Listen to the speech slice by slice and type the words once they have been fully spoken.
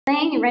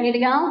You ready to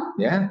go?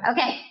 Yeah.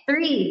 Okay,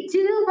 3,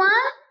 2, 1.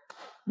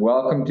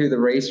 Welcome to the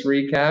race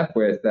recap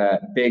with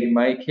Big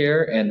Mike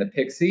here and the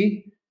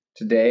Pixie.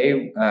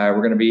 Today, we're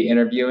going to be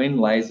interviewing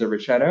Liza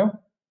Rachetto,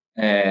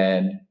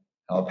 and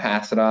I'll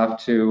pass it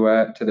off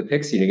to the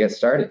Pixie to get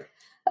started.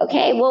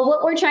 Okay, well,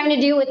 what we're trying to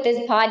do with this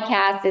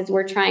podcast is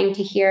we're trying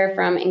to hear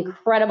from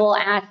incredible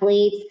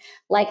athletes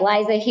like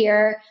Liza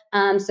here.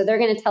 So they're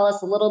going to tell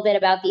us a little bit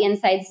about the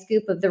inside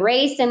scoop of the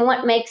race and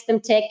what makes them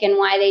tick and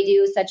why they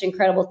do such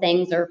incredible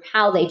things or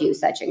how they do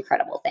such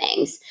incredible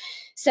things.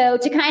 So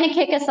to kind of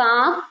kick us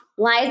off,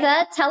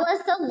 Liza, tell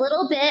us a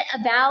little bit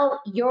about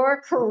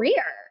your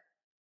career.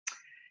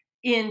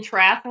 In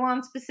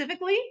triathlon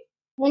specifically?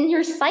 When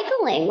you're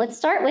cycling, let's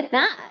start with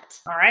that.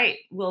 All right,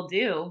 will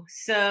do.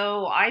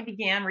 So I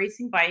began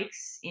racing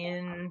bikes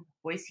in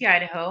Boise,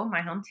 Idaho,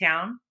 my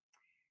hometown,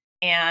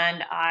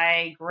 and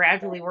I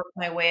gradually worked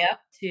my way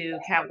up to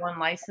Cat 1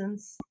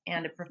 license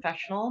and a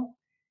professional.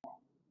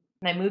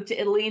 And I moved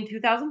to Italy in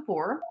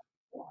 2004.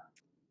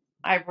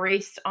 I've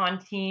raced on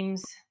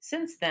teams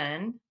since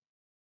then,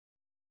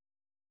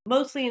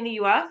 mostly in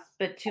the US,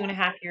 but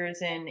 2.5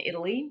 years in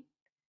Italy.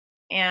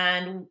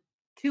 And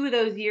 2 of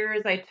those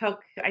years I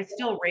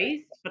still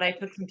raced, but I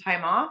took some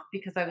time off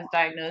because I was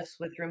diagnosed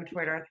with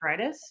rheumatoid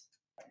arthritis.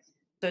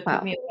 So it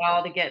took me a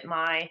while to get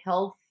my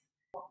health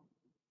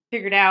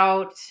figured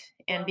out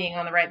and being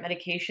on the right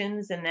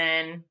medications. And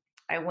then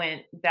I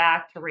went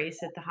back to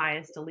race at the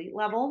highest elite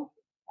level.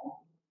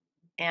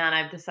 And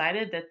I've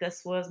decided that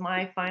this was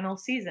my final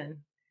season.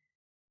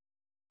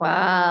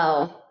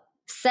 Wow.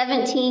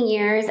 17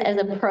 years as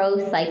a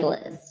pro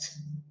cyclist.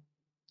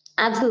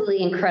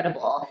 Absolutely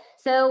incredible.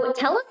 So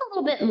tell us a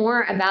little bit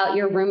more about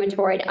your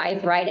rheumatoid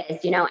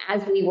arthritis. You know,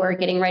 as we were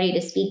getting ready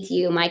to speak to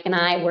you, Mike and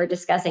I were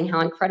discussing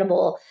how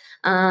incredible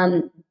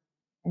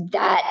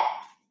that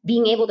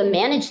being able to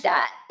manage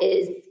that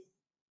is.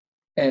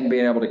 And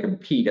being able to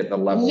compete at the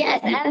level.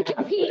 Yes, and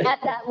compete at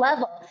that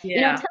level. Yeah.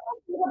 You know, tell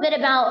us a little bit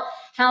about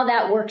how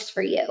that works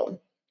for you.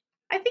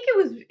 I think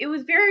it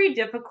was very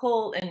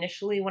difficult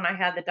initially when I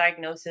had the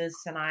diagnosis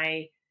and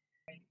I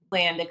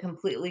planned to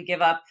completely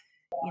give up,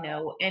 you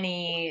know,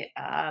 any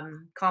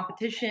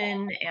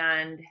competition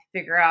and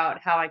figure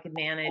out how I could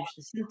manage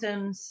the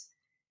symptoms.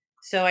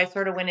 So I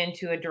sort of went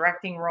into a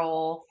directing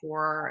role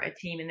for a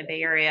team in the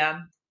Bay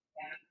Area.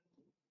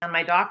 And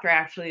my doctor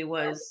actually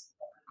was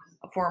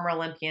a former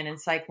Olympian in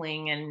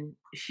cycling, and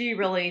she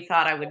really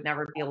thought I would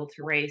never be able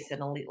to race at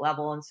an elite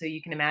level. And so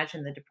you can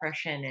imagine the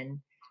depression and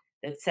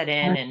that set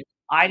in, and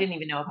I didn't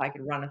even know if I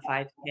could run a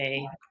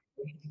 5K.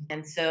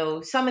 And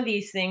so some of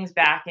these things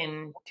back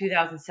in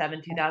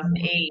 2007,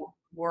 2008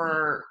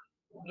 were,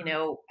 you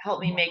know,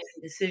 helped me make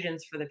some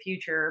decisions for the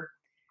future.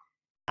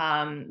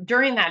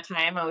 During that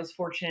time, I was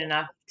fortunate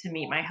enough to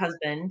meet my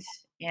husband.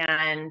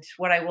 And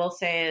what I will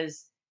say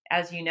is,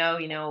 as you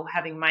know,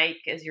 having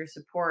Mike as your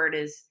support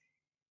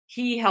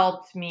he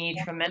helped me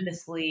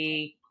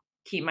tremendously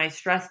keep my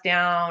stress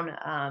down,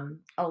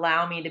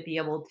 allow me to be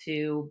able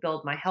to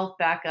build my health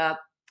back up,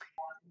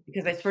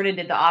 because I sort of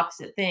did the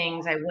opposite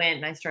things. I went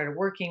and I started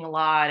working a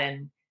lot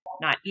and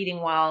not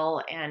eating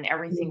well, and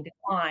everything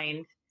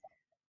declined.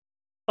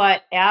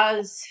 But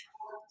so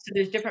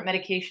there's different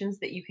medications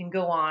that you can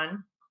go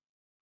on.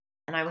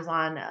 And I was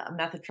on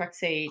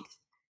methotrexate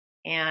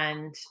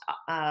and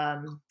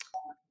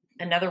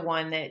another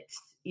one that,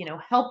 you know,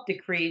 helped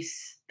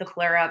decrease the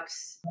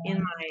flare-ups in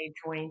my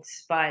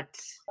joints, but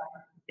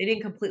they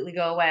didn't completely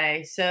go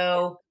away.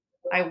 So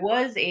I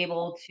was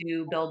able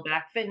to build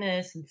back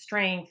fitness and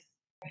strength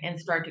and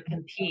start to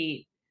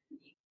compete,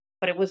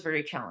 but it was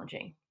very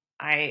challenging.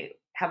 I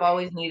have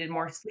always needed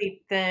more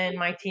sleep than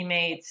my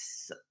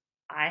teammates.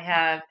 I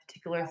have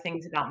particular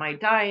things about my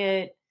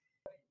diet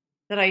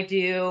that I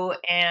do,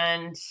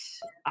 and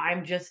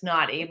I'm just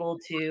not able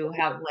to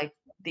have like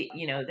the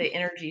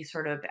energy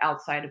sort of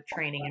outside of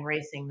training and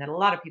racing that a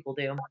lot of people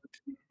do.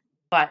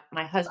 But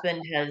my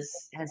husband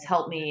has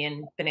helped me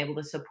and been able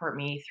to support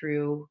me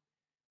through,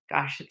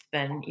 gosh, it's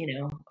been,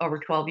 over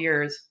 12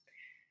 years.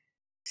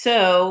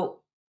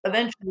 So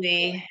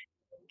eventually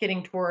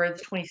getting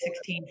towards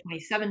 2016,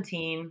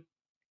 2017,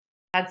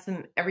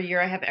 every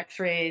year I have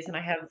x-rays and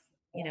I have,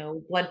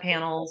 blood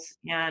panels,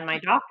 and my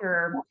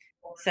doctor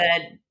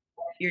said,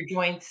 your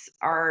joints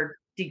are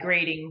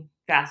degrading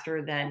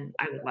faster than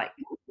I would like.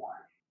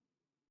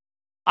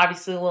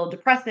 Obviously a little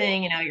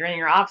depressing, you're in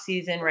your off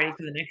season, ready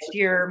for the next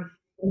year.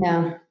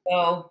 Yeah.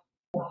 So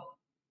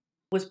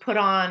was put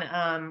on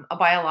a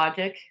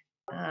biologic.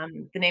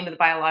 The name of the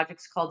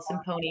biologic's called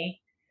Simponi.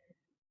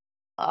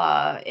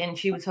 And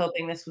she was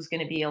hoping this was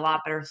going to be a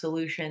lot better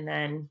solution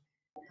than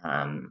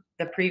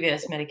the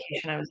previous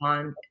medication I was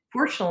on.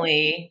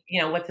 Fortunately,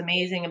 what's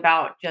amazing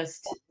about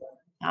just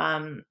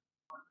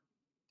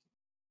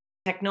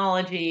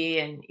technology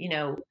and,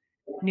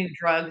 new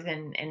drugs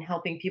and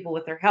helping people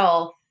with their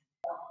health,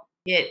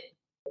 it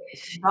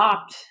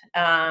stopped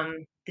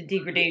the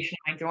degradation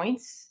of my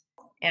joints.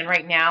 And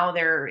right now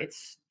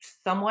it's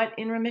somewhat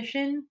in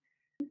remission.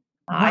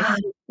 I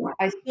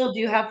still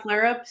do have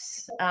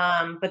flare-ups,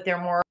 but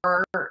they're more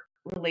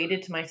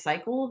related to my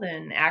cycle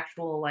than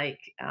actual like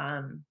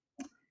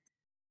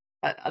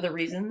other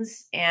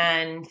reasons.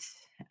 And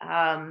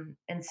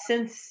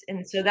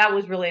so that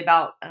was really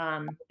about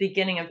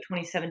beginning of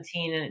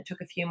 2017, and it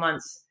took a few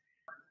months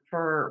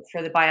for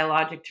the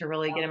biologic to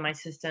really get in my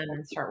system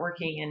and start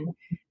working. And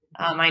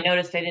I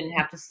noticed I didn't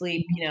have to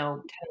sleep,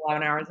 10,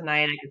 11 hours a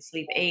night. I could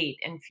sleep 8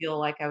 and feel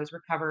like I was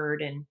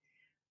recovered. And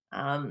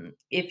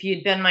if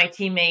you'd been my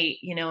teammate,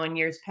 in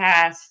years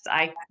past,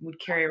 I would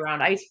carry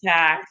around ice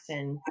packs,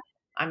 and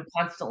I'm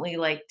constantly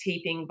like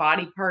taping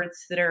body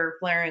parts that are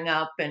flaring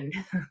up. And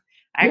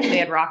I actually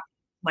had Rock,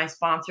 my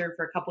sponsor,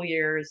 for a couple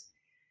years.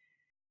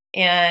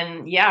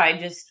 And yeah, I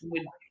just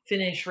would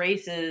finish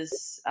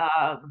races.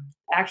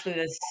 Actually,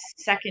 the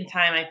second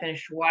time I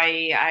finished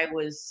Hawaii, I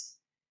was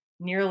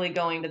nearly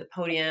going to the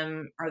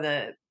podium,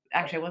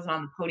 actually, I wasn't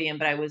on the podium,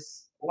 but I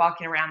was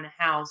walking around the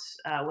house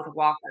with a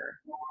walker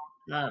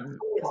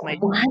because my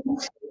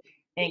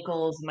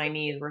ankles and my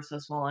knees were so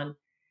swollen.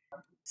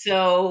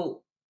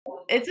 So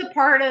it's a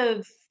part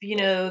of,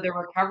 the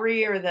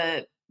recovery or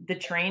the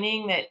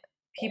training that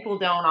people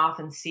don't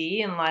often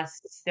see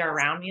unless they're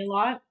around me a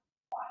lot.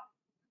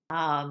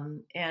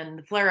 And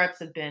the flare-ups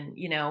have been,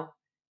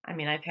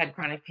 I've had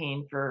chronic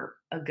pain for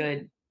a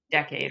good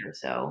decade or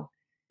so,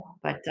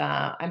 but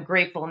I'm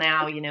grateful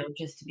now,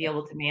 just to be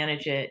able to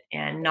manage it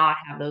and not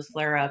have those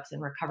flare-ups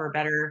and recover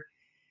better.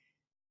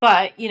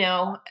 But,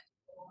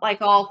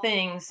 like all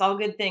things, all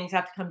good things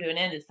have to come to an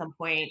end at some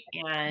point.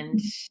 And,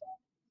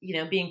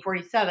 being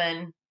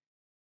 47,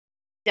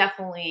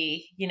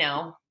 definitely,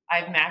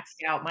 I've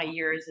maxed out my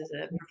years as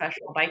a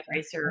professional bike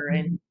racer,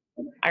 and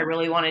I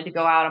really wanted to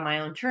go out on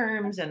my own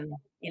terms and,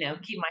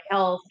 keep my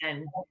health,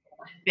 and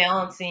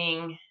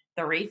balancing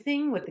the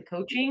racing with the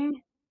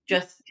coaching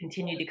just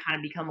continued to kind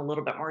of become a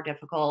little bit more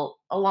difficult,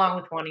 along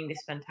with wanting to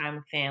spend time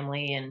with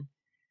family and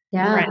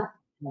Yeah. friends,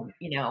 and,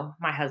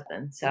 my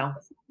husband. So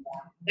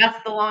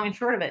that's the long and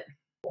short of it.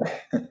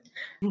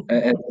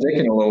 And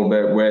sticking a little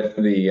bit with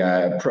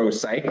the pro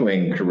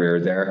cycling career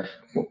there,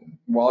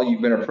 while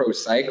you've been a pro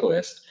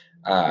cyclist,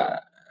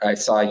 I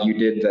saw you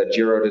did the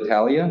Giro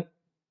d'Italia.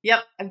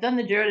 Yep, I've done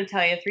the Giro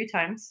d'Italia 3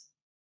 times.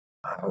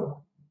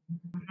 Wow.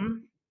 Mm-hmm.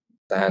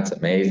 That's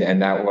amazing.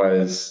 And that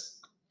was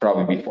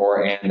probably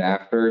before and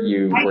after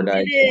you were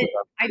diagnosed.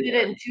 I did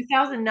it in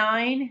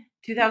 2009,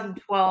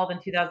 2012,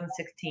 and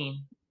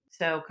 2016.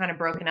 So kind of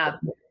broken up.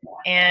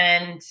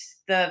 And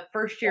the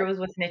first year was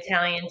with an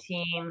Italian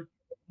team.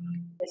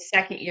 The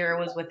second year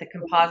was with a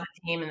composite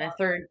team. And the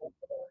third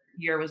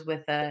year was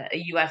with a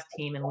US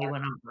team. And we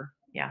went over.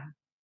 Yeah.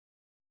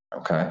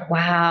 Okay.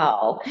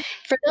 Wow.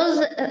 For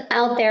those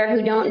out there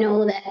who don't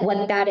know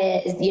what that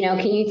is,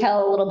 can you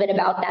tell a little bit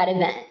about that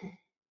event?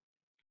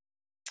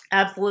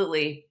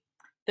 Absolutely.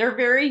 There are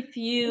very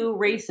few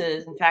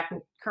races. In fact,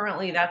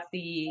 currently that's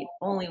the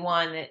only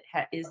one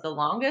that is the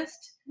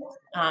longest.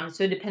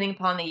 So depending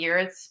upon the year,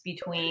 it's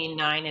between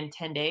 9 and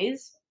 10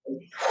 days.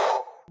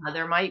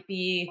 There might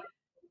be,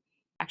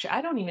 actually,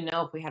 I don't even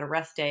know if we had a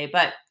rest day,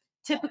 but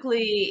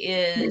typically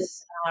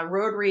is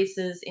road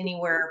races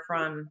anywhere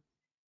from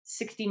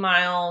 60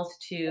 miles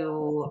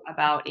to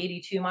about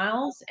 82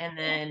 miles, and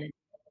then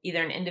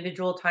either an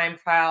individual time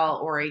trial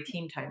or a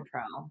team time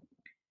trial.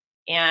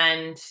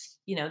 And,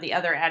 the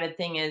other added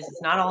thing is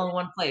it's not all in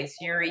one place.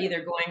 You're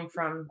either going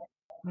from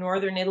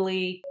northern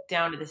Italy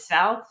down to the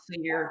south, so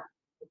you're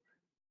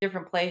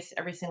different place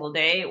every single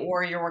day,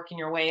 or you're working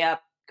your way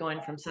up, going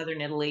from southern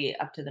Italy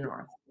up to the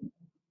north.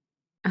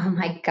 Oh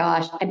my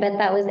gosh. I bet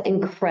that was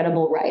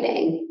incredible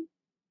riding.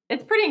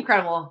 It's pretty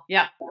incredible.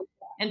 Yeah.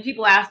 And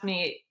people ask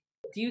me,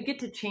 do you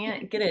get a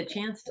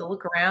chance to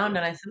look around?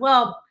 And I said,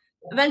 well,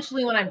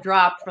 eventually when I'm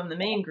dropped from the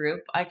main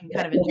group, I can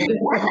kind of enjoy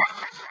it.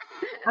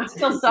 I'm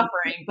still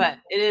suffering, but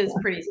it is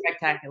pretty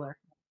spectacular.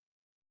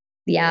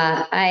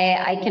 Yeah,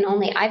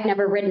 I've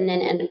never ridden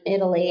in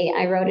Italy.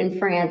 I rode in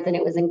France and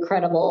it was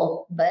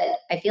incredible, but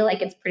I feel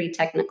like it's pretty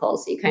technical,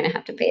 so you kind of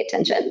have to pay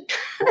attention.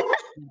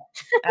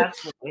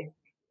 Absolutely.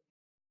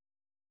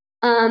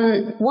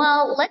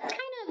 Well, let's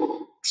kind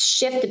of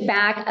shift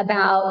back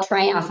about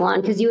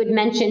triathlon, because you had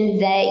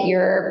mentioned that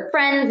your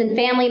friends and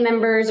family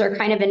members are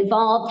kind of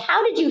involved.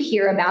 How did you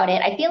hear about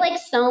it? I feel like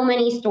so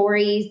many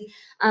stories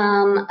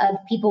of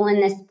people in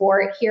this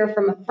sport hear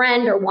from a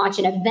friend or watch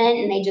an event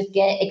and they just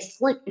get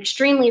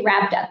extremely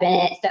wrapped up in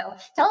it. So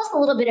tell us a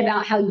little bit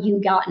about how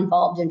you got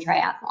involved in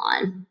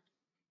triathlon.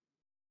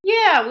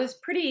 Yeah, it was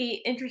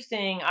pretty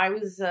interesting. I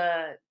was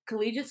a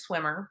collegiate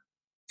swimmer,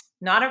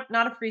 not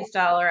a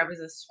freestyler. I was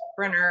a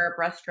sprinter,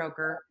 a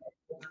breaststroker.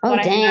 Oh, But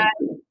I dang. had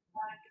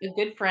a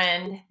good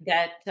friend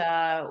that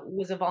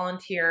was a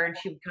volunteer, and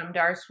she would come to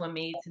our swim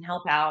meets and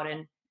help out.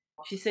 And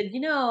she said,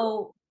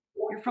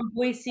 you're from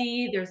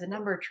Boise. There's a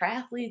number of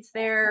triathletes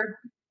there.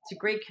 It's a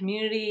great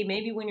community.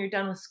 Maybe when you're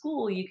done with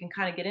school, you can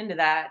kind of get into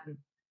that. And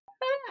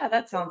yeah,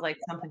 that sounds like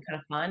something kind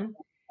of fun.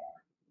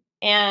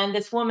 And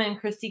this woman,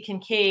 Christy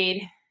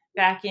Kincaid,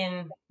 back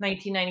in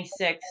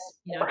 1996,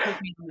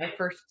 took me on my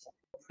first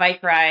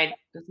bike ride. It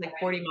was like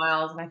 40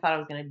 miles, and I thought I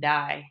was going to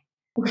die.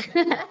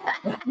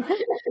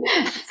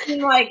 It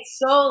seemed like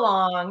so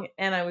long,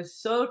 and I was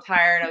so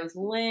tired. I was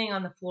laying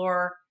on the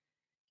floor,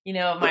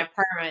 of my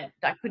apartment.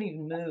 I couldn't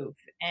even move.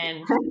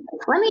 And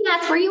Let me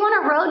ask, were you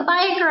on a road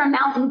bike or a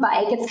mountain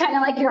bike? It's kind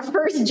of like your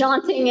first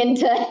jaunting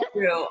into.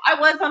 true, I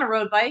was on a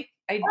road bike.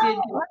 I did,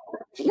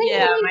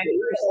 yeah,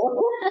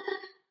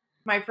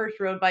 my first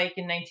road bike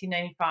in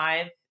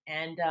 1995,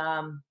 and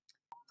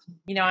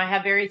I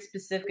have very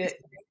specific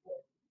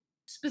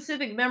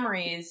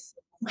memories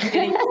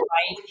getting on the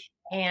bike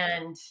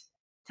and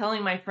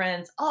telling my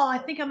friends, "Oh, I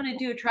think I'm going to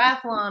do a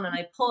triathlon," and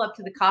I pull up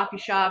to the coffee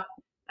shop.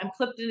 I'm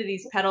clipped into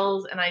these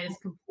pedals, and I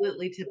just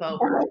completely tip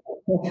over.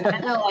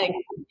 And they're like,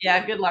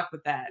 "Yeah, good luck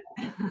with that."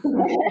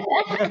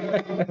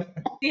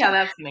 See how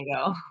that's going to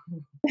go.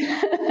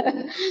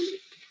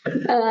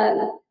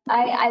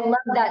 I love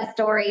that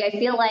story. I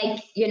feel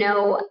like,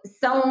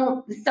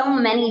 so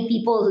many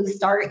people who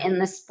start in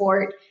the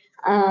sport,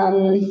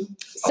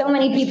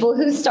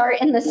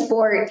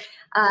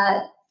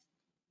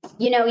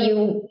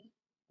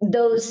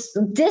 those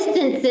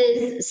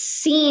distances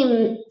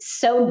seem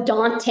so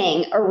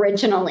daunting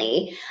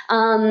originally.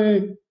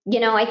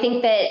 I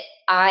think that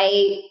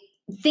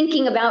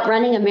thinking about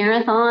running a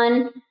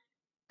marathon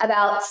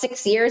about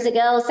 6 years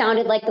ago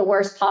sounded like the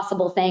worst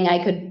possible thing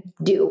I could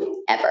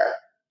do ever.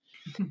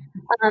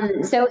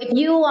 So if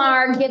you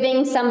are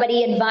giving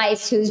somebody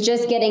advice who's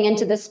just getting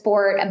into the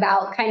sport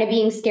about kind of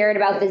being scared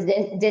about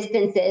the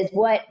distances,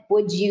 what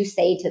would you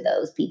say to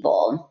those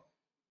people?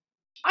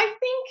 I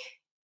think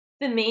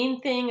the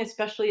main thing,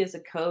 especially as a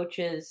coach,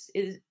 is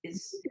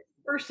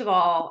first of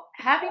all,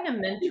 having a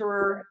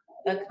mentor,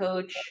 a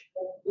coach,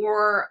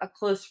 or a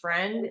close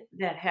friend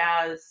that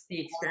has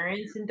the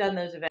experience and done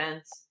those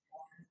events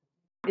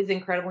is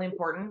incredibly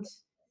important.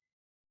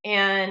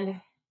 And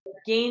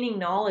gaining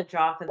knowledge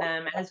off of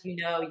them. As you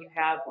know, you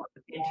have a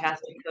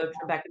fantastic coach,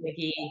 Rebecca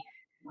McGee.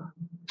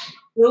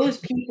 Those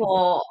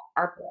people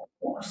are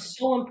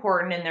so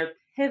important, and they're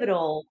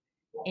pivotal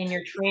in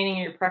your training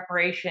and your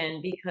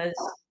preparation, because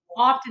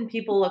often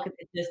people look at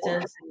the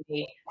distance and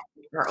they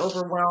are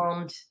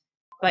overwhelmed,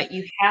 but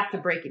you have to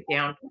break it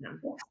down for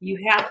them. You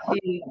have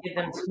to give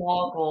them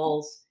small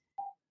goals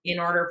in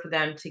order for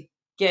them to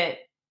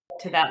get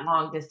to that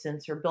long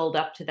distance or build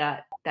up to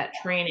that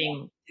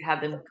training to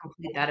have them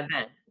complete that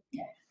event.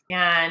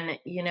 And,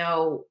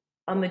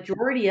 a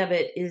majority of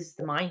it is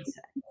the mindset.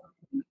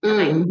 And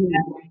I think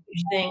that's a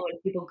huge thing when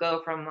people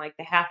go from like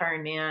the half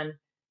Ironman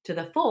to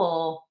the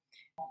full.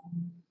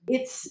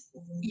 It's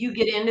you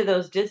get into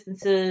those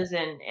distances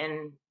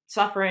and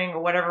suffering or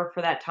whatever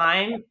for that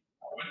time.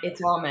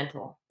 It's all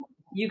mental.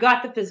 You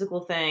got the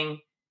physical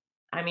thing.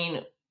 I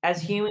mean,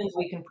 as humans,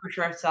 we can push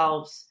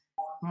ourselves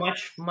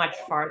much, much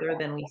farther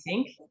than we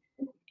think.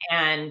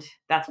 And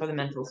that's where the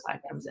mental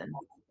side comes in.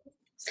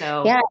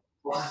 So yeah,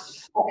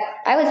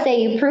 I would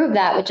say you proved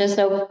that with just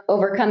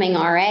overcoming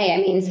RA. I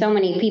mean, so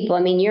many people,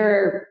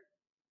 you're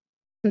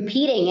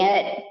competing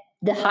at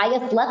the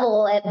highest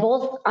level at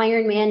both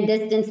Ironman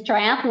distance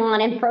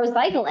triathlon and pro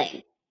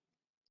cycling.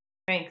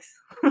 Thanks.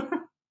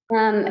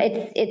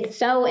 It's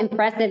so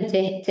impressive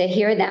to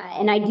hear that.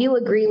 And I do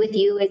agree with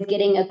you as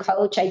getting a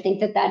coach. I think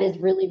that is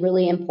really,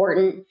 really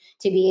important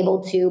to be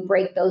able to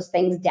break those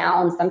things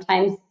down.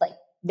 Sometimes like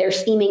they're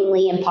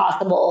seemingly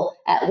impossible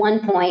at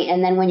one point,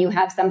 and then when you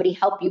have somebody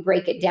help you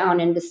break it down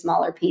into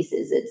smaller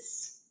pieces,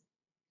 it's.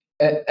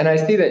 And I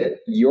see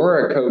that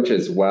you're a coach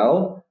as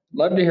well.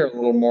 Love to hear a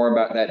little more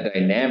about that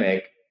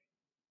dynamic.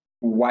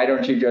 Why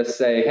don't you just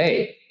say,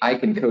 "Hey, I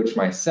can coach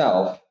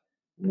myself"?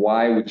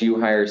 Why would you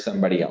hire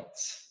somebody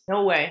else?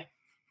 No way.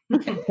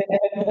 I've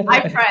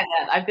tried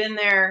that. I've been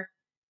there.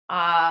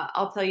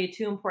 I'll tell you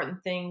two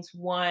important things.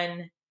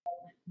 One,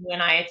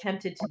 when I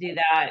attempted to do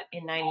that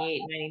in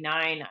 98,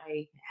 99,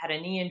 I had a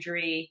knee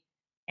injury,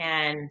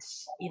 and,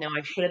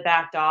 I should have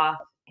backed off,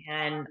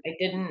 and I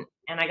didn't,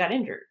 and I got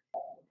injured.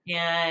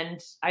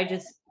 And I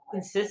just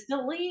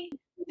consistently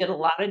did a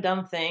lot of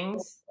dumb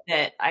things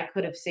that I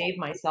could have saved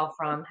myself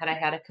from had I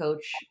had a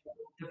coach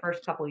the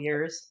first couple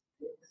years.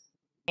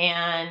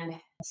 And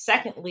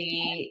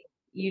secondly,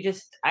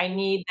 I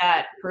need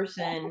that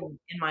person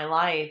in my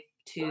life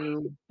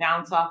to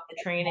bounce off the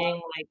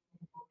training. Like,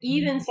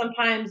 even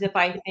sometimes if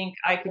I think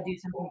I could do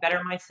something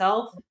better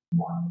myself,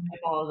 I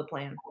follow the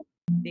plan,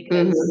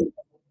 because,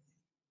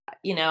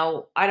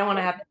 I don't want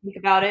to have to think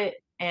about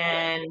it.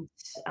 And,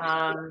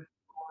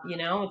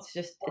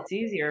 it's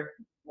easier.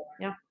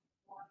 Yeah.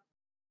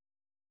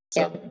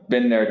 So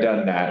been there,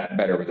 done that,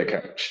 better with a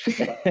coach.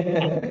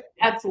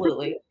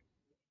 Absolutely.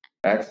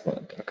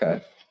 Excellent.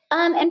 Okay.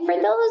 And for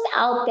those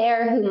out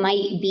there who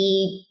might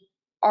be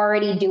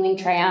already doing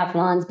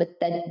triathlons but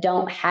that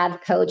don't have a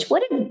coach,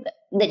 what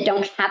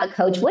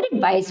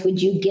advice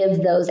would you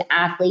give those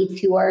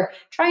athletes who are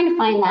trying to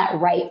find that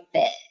right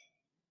fit?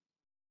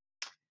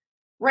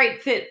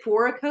 Right fit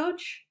for a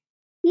coach?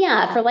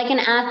 Yeah, for like an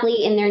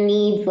athlete and their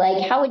needs,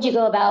 like how would you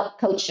go about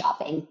coach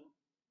shopping?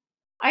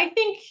 I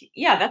think,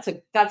 yeah, that's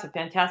a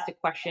fantastic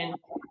question.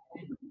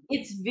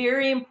 It's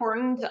very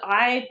important.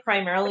 I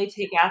primarily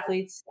take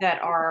athletes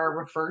that are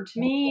referred to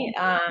me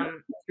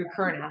through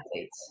current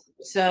athletes.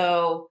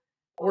 So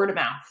word of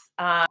mouth.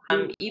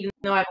 Even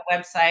though I have a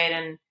website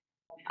and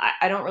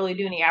I don't really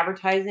do any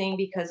advertising,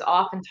 because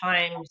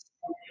oftentimes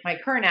my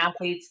current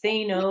athletes,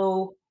 they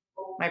know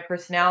my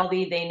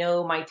personality, they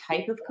know my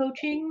type of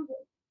coaching.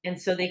 And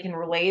so they can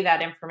relay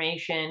that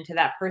information to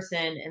that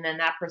person, and then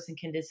that person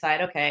can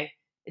decide, okay,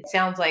 it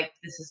sounds like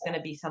this is going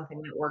to be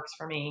something that works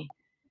for me.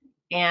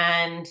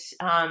 And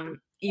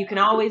you can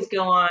always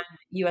go on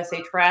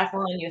USA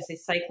Triathlon, USA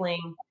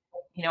Cycling,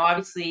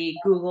 obviously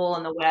Google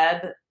and the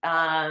web.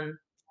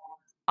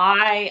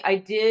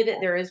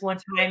 There is one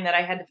time that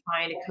I had to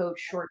find a coach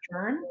short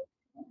term,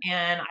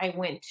 and I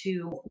went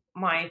to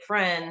my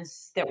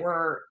friends that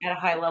were at a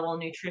high level,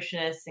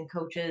 nutritionists and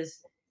coaches,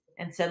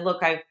 and said,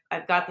 look,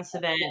 I've got this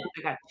event.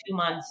 I got 2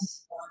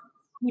 months.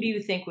 Who do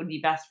you think would be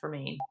best for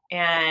me?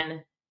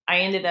 And I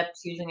ended up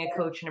choosing a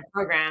coach and a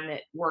program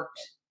that worked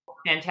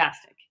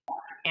fantastic.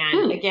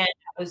 And again,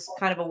 it was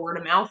kind of a word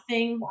of mouth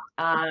thing.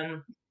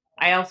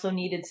 I also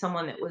needed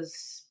someone that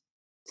was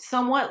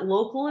somewhat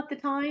local at the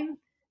time.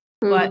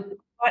 But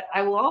what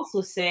I will also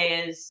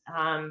say is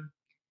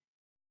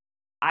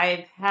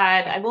I've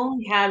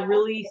only had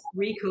really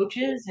 3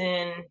 coaches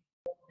in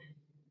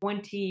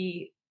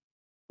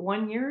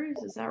 21 years.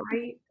 Is that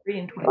right? 3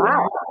 and 21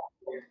 Wow.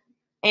 years.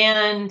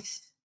 And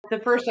the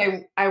first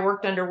I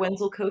worked under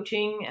Wenzel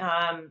Coaching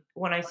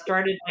when I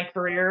started my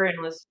career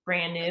and was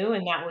brand new,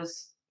 and that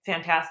was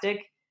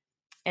fantastic.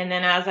 And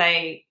then as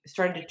I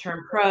started to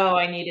turn pro,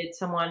 I needed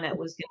someone that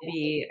was going to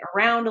be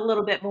around a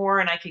little bit more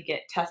and I could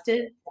get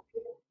tested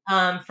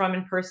from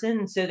in person.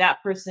 And so that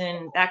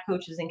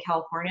coach is in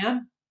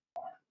California,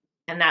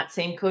 and that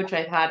same coach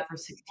I've had for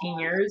 16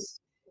 years.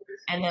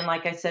 And then,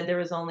 like I said, there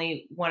was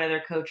only one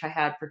other coach I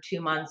had for 2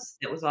 months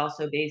that was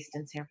also based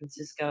in San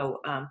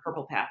Francisco,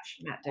 Purple Patch,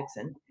 Matt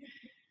Dixon.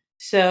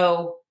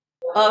 So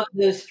of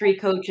those 3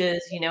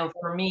 coaches,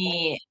 for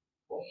me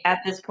at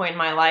this point in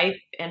my life,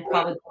 and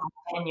probably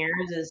 10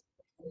 years, is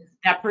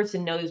that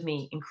person knows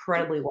me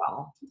incredibly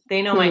well.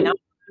 They know my numbers.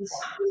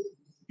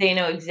 They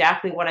know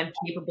exactly what I'm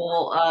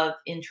capable of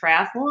in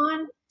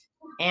triathlon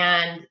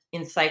and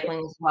in cycling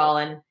as well.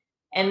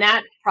 And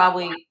that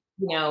probably,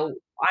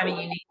 I'm a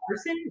unique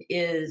person,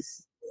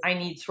 is I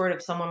need sort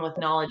of someone with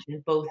knowledge in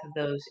both of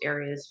those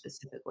areas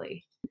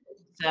specifically.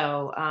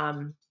 So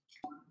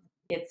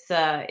it's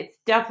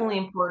definitely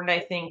important, I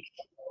think,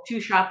 to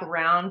shop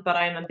around, but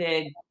I'm a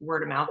big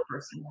word of mouth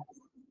person.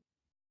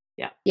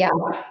 Yeah.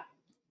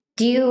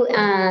 Do you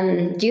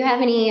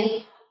have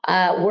any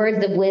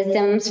words of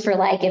wisdoms for,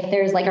 like, if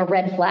there's like a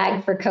red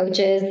flag for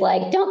coaches,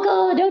 like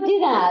don't do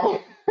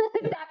that?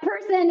 That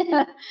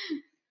person.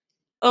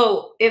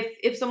 Oh,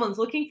 if someone's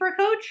looking for a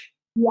coach?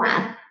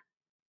 Yeah.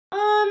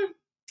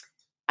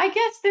 I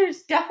guess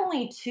there's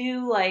definitely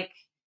two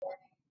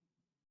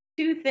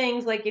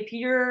things. Like, if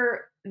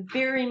you're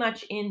very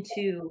much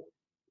into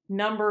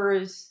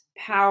numbers,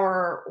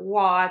 power,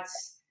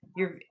 watts,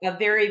 you're a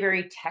very,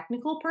 very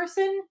technical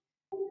person,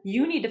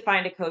 you need to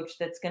find a coach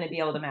that's going to be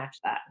able to match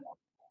that.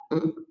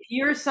 If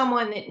you're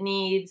someone that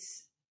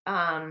needs,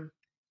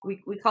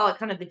 we call it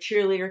kind of the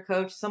cheerleader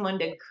coach, someone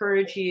to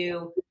encourage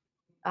you,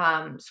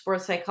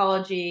 sports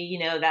psychology,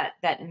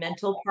 that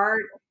mental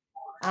part,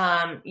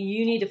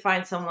 you need to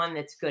find someone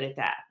that's good at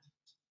that.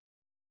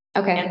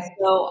 Okay. And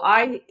so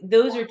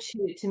those are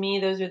to me,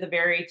 those are the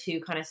very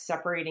 2 kind of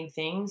separating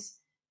things.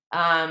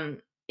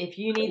 If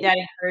you need that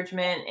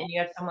encouragement and you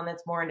have someone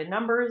that's more into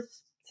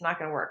numbers, it's not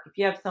going to work. If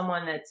you have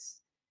someone that's,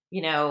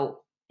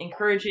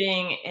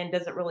 encouraging and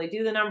doesn't really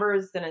do the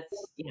numbers, then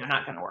it's,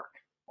 not going to work.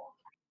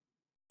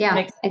 Yeah,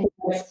 I think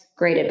that's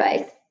great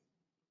advice.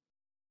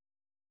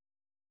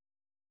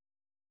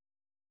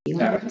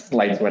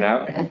 Lights went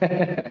out.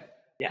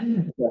 Yeah.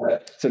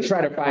 So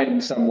try to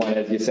find someone,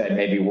 as you said,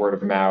 maybe word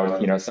of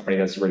mouth, somebody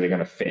that's really going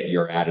to fit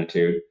your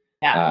attitude.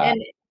 Yeah.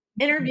 And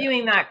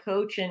interviewing that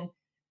coach, and,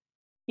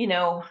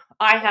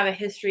 I have a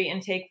history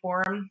intake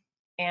form,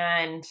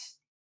 and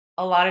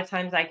a lot of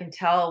times I can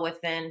tell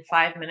within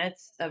 5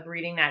 minutes of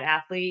reading that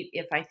athlete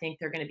if I think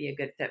they're going to be a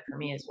good fit for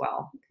me as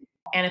well.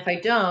 And if I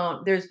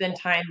don't, there's been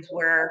times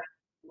where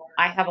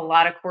I have a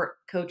lot of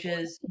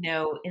coaches,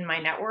 in my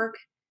network,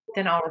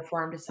 then I'll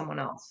refer them to someone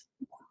else.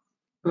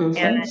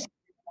 And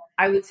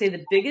I would say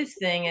the biggest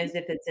thing is,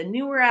 if it's a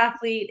newer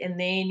athlete and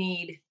they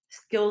need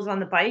skills on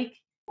the bike,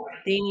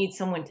 they need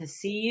someone to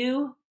see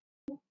you.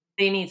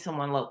 They need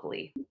someone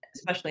locally,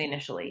 especially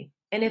initially.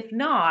 And if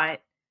not,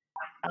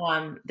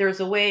 there's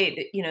a way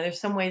that, there's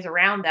some ways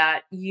around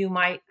that. You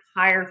might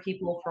hire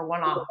people for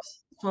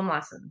one-offs, swim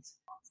lessons,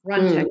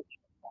 run technique,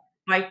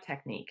 bike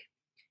technique.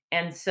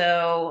 And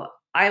so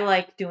I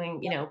like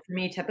doing, for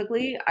me,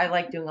 typically, I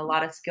like doing a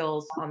lot of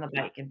skills on the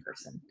bike in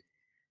person.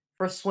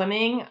 For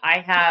swimming, I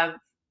have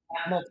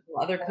multiple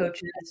other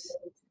coaches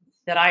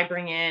that I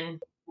bring in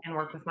and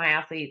work with my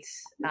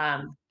athletes,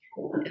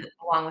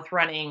 along with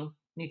running,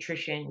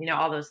 nutrition,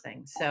 all those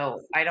things.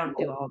 So I don't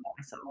do all of it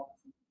myself.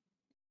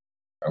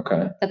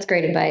 Okay. That's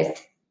great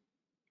advice.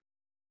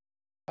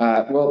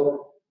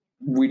 Well,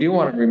 we do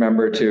want to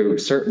remember to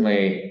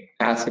certainly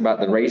ask about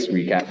the race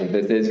recap, if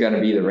this is going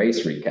to be the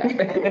race recap.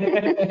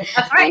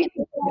 That's right.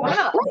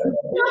 Wow.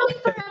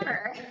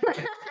 Forever.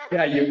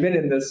 Yeah, you've been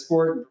in the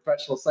sport and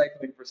professional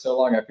cycling for so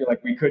long. I feel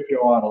like we could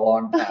go on a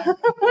long time.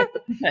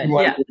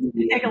 Yeah,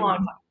 take a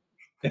long time.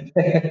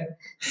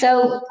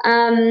 So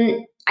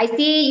I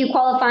see you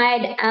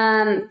qualified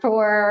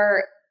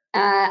for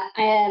a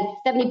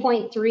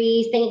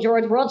 70.3 St.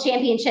 George World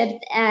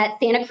Championships at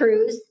Santa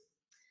Cruz.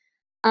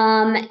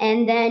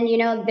 And then,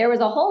 there was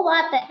a whole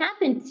lot that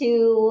happened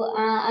to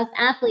us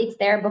athletes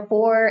there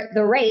before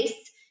the race.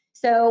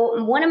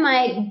 So one of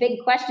my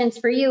big questions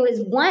for you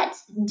is, what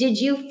did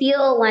you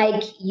feel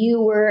like you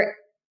were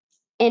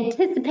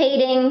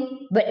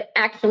anticipating but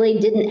actually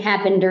didn't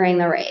happen during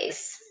the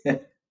race?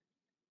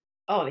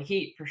 Oh, the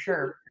heat for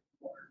sure.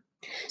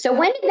 So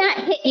when did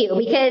that hit you?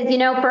 Because,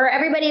 for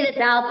everybody that's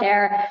out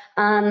there,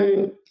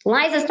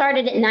 Liza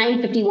started at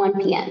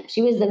 9:51 p.m.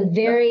 She was the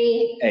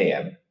very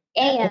AM.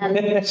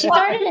 She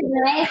started at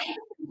 9.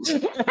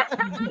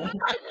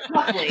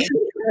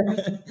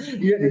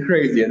 You're getting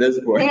crazy at this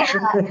point. Yeah.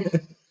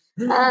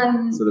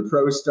 So the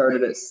pros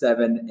started at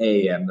 7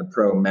 a.m. The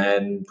pro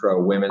men,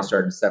 pro women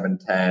started at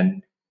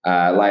 7:10.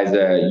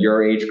 Liza,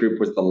 your age group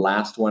was the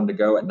last one to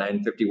go at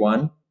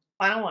 9:51.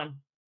 Final one.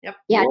 Yep.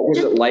 Yeah. What was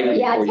it like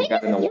before you take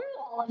got us in the through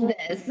all of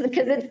this,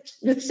 because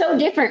it's so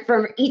different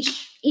from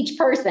each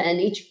person,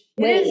 each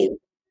wave.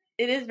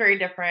 It is very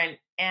different.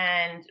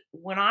 And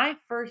when I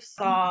first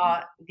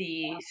saw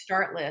the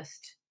start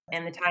list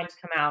and the times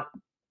come out,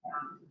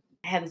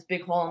 I had this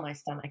big hole in my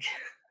stomach.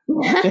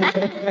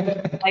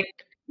 Like,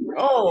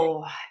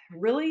 oh,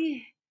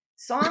 really?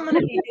 So I'm going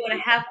to be doing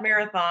a half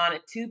marathon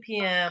at 2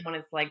 p.m. when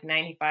it's like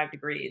 95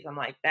 degrees. I'm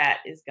like, that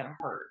is going to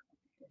hurt.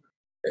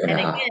 And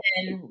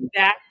again,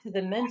 back to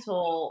the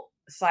mental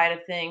side of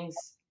things,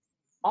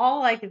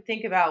 all I could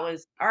think about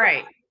was, all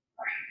right,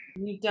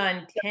 we've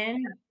done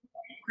 10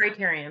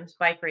 criteriums,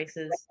 bike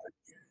races,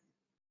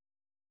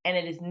 and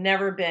it has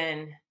never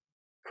been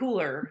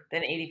cooler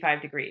than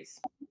 85 degrees.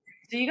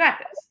 So you got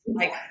this.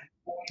 Like,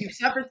 you've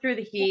suffered through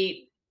the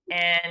heat,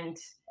 and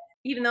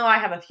even though I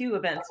have a few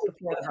events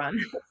before the run,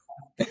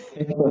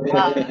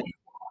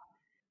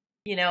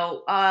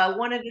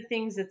 one of the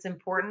things that's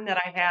important that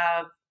I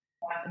have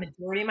the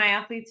majority of my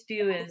athletes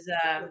do is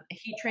a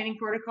heat training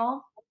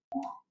protocol.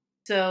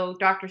 So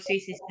Dr.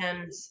 Stacey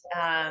Sims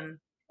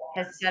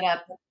has set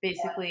up,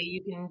 basically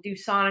you can do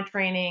sauna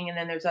training, and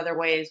then there's other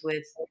ways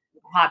with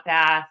hot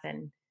bath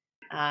and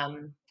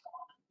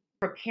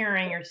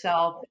preparing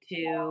yourself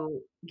to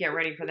get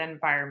ready for that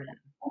environment.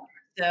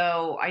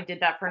 So I did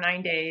that for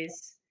 9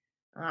 days.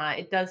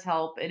 It does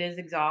help. It is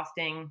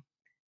exhausting.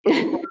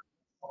 3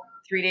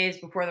 days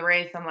before the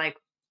race, I'm like,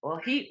 well,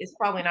 heat is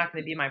probably not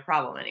going to be my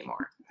problem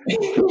anymore.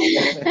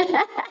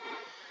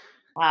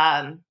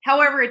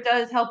 However, it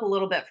does help a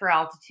little bit for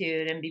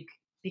altitude, and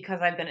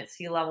because I've been at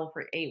sea level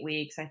for 8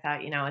 weeks, I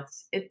thought,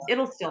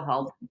 it'll still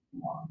help.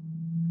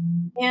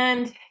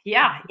 And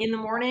yeah, in the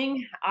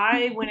morning,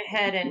 I went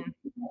ahead and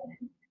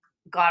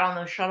got on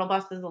those shuttle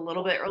buses a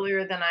little bit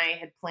earlier than I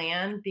had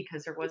planned,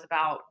 because there was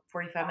about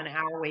 45 an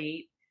hour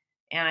wait.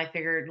 And I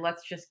figured,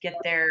 let's just get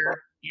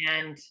there,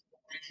 and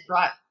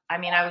I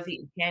was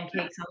eating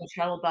pancakes on the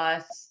shuttle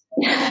bus,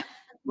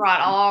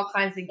 brought all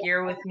kinds of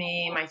gear with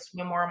me, my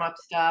swim warm-up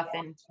stuff,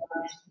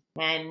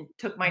 and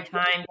took my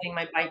time getting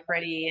my bike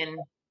ready. And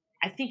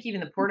I think even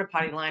the porta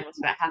potty line was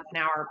about half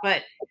an hour.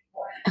 But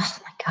oh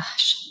my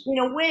gosh, in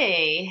a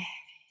way,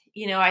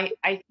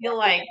 I feel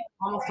like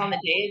almost on the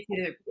day, it's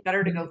either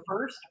better to go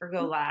first or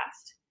go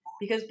last,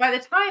 because by the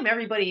time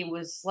everybody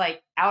was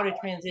like out of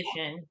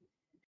transition,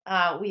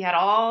 we had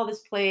all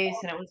this place,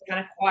 and it was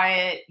kind of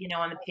quiet,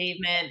 on the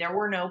pavement. There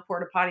were no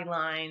porta potty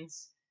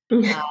lines.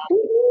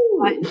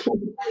 But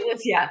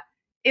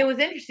it was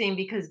interesting,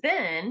 because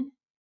then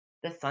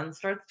the sun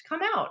starts to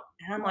come out,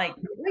 and I'm like,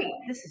 great,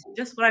 this is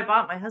just what I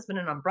bought my husband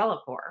an umbrella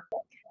for.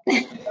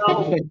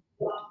 So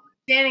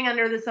standing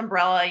under this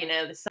umbrella,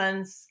 the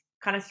sun's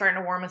kind of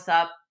starting to warm us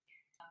up.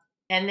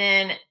 And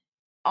then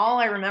all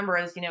I remember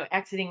is,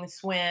 exiting the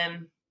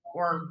swim,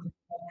 or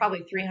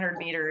probably 300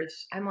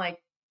 meters. I'm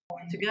like,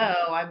 to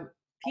go, I'm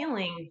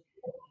feeling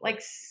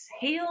like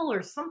hail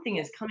or something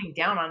is coming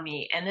down on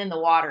me. And then the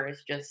water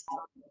is just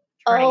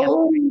turning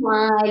oh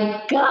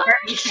my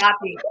gosh. And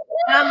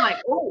I'm like,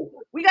 oh,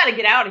 we got to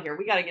get out of here.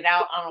 We got to get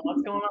out. I don't know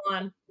what's going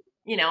on.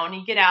 And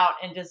you get out,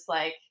 and just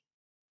like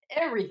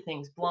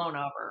everything's blown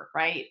over,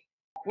 right?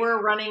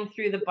 We're running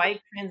through the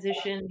bike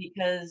transition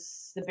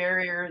because the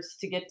barriers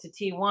to get to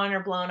T1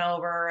 are blown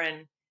over.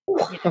 And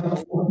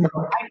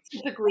I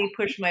typically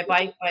push my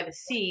bike by the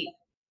seat.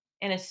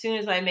 And as soon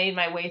as I made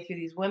my way through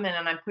these women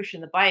and I'm pushing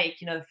the bike,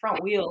 the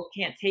front wheel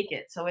can't take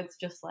it. So it's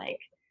just like,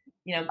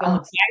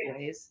 going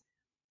sideways.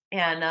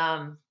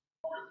 And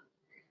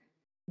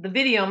the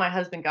video my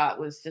husband got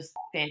was just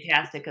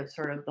fantastic, of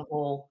sort of the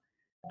whole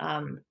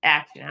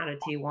action out of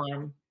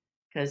T1,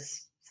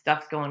 because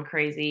stuff's going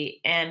crazy.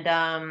 And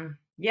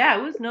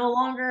it was no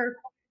longer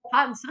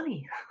hot and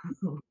sunny.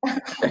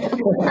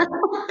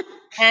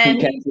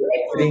 And he catch you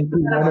exiting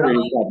T1 or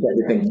did he catch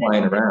everything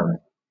flying around?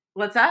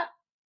 What's that?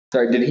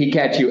 Sorry, did he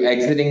catch you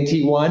exiting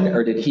T1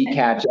 or did he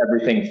catch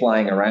everything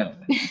flying around?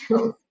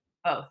 Both.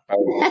 Oh,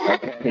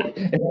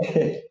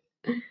 okay.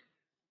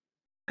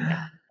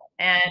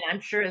 And I'm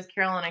sure as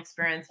Carolyn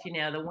experienced,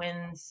 the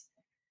winds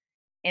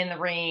and the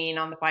rain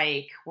on the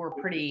bike were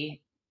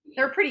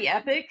they're pretty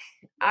epic.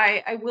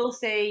 I will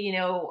say,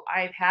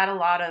 I've had a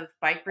lot of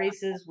bike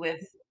races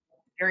with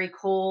very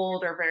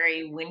cold or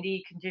very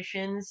windy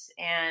conditions,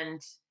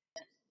 and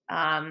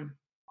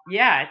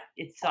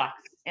it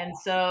sucks. And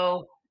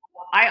so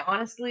I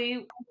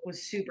honestly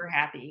was super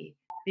happy,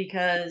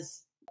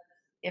 because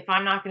if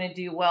I'm not going to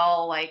do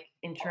well, like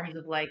in terms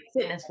of like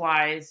fitness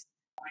wise,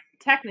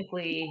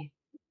 technically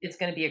it's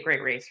going to be a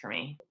great race for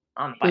me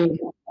on the bike.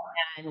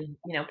 And,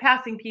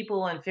 passing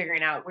people and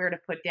figuring out where to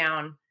put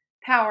down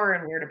power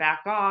and where to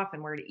back off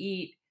and where to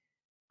eat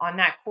on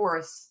that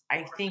course,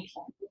 I think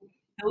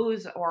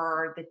those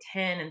are the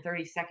 10 and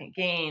 30-second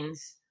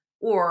gains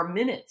or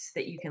minutes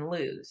that you can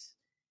lose.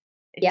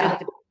 It just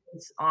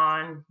depends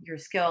on your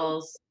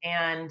skills,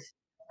 and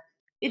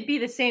it'd be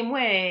the same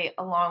way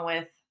along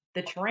with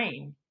the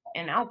terrain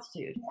and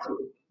altitude.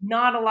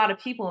 Not a lot of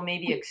people may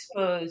be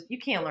exposed. You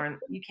can't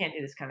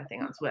do this kind of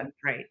thing on Zwift,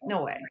 right?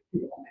 No way.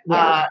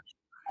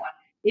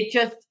 It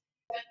just,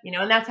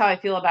 and that's how I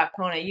feel about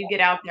Kona. You get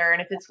out there,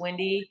 and if it's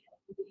windy,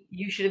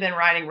 you should have been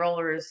riding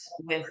rollers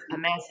with a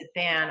massive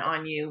fan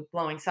on you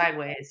blowing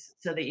sideways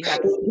so that you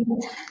have to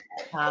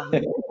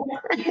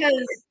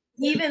because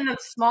even the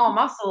small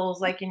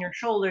muscles like in your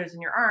shoulders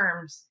and your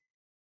arms,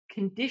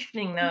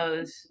 conditioning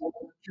those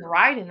to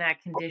ride in that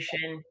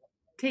condition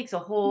takes a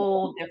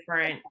whole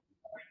different,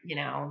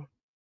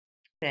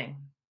 thing.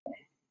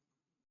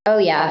 Oh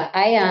yeah.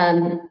 I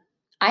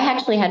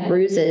actually had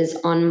bruises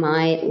on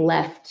my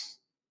left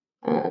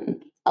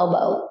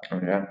elbow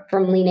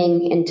from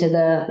leaning into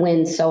the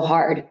wind so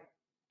hard.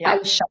 I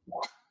was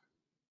shocked.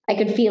 I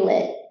could feel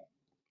it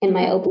in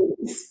my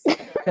obliques.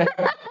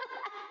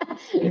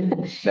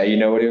 Now you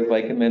know what it was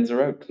like in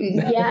Lanzarote.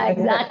 Yeah,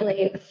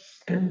 exactly.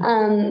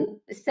 So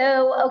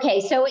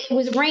it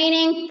was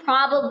raining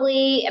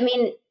probably.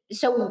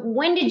 So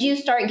when did you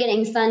start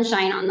getting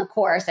sunshine on the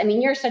course?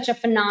 You're such a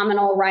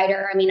phenomenal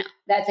rider.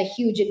 That's a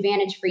huge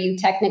advantage for you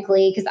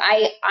technically, because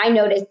I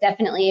noticed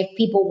definitely if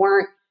people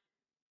weren't,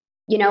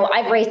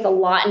 I've raced a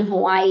lot in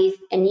Hawaii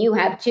and you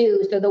have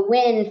too. So the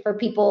wind for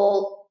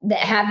people that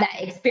have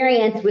that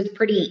experience was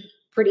pretty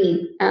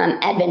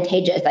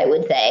advantageous, I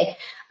would say.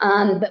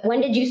 But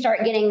when did you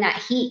start getting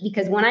that heat?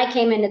 Because when I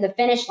came into the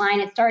finish line,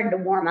 it started to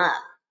warm up.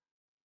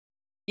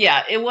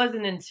 Yeah, it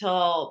wasn't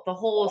until the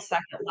whole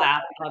second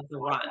lap of the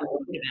run would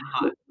have been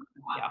hot.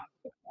 Yeah.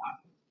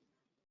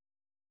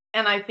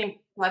 And I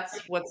think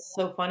that's what's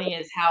so funny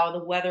is how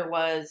the weather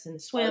was in the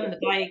swim, the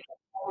bike.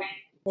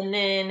 And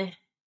then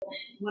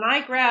when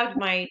I grabbed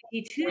my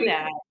T2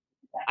 bag,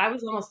 I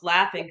was almost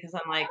laughing because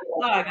I'm like,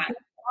 oh, I got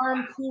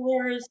arm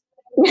coolers.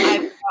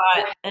 I've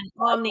got an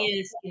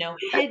Omnius,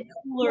 head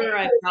cooler.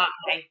 I've got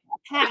my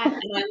hat.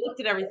 And I looked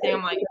at everything.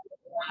 I'm like,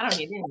 I don't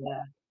need any of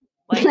that.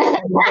 Like,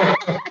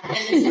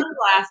 and the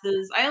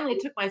sunglasses, I only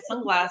took my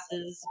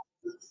sunglasses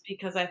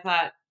because I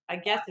thought, I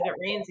guess if it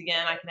rains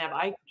again, I can have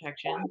eye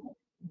protection.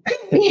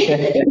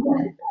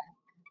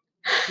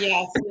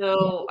 Yeah,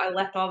 so I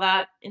left all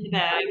that in the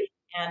bag,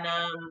 and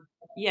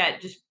it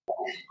just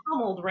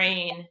pummeled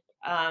rain.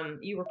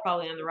 You were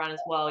probably on the run as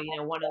well,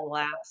 one of the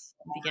laps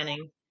in the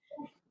beginning.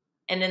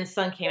 And then the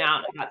sun came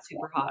out and it got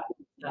super hot.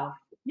 So,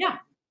 yeah.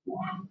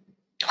 Wow.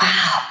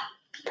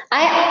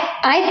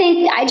 I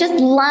think I just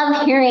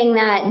love hearing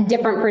that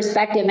different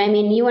perspective.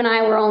 You and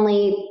I were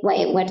only,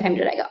 what time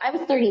did I go? I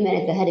was 30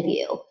 minutes ahead of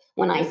you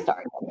when I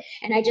started.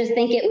 And I just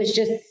think it was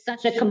just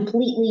such a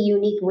completely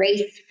unique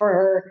race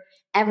for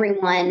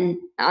everyone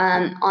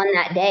on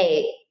that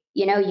day.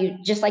 You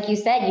just like you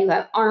said, you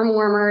have arm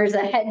warmers,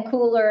 a head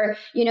cooler,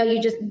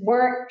 you just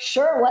weren't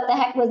sure what the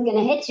heck was going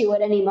to hit you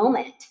at any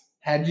moment.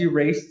 Had you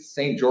raced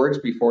St.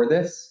 George before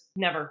this?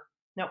 Never.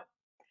 No.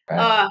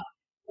 Right.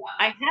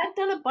 I had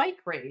done a bike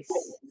race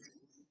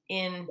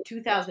in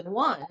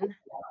 2001.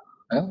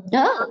 Oh.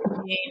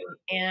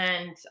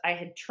 And I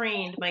had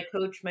trained my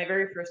coach, my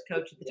very first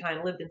coach at the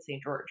time, lived in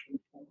St. George.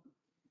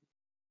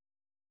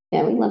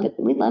 Yeah, we loved it.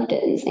 We loved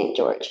it in St.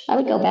 George. I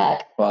would go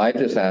back. Well, I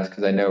just asked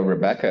because I know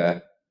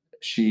Rebecca.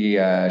 She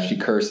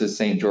curses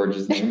St.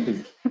 George's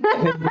name.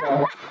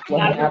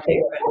 What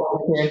happened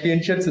at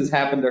championships has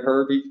happened to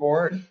her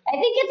before. I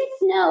think it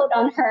snowed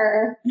on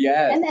her.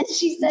 Yes. And then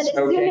she said as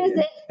soon as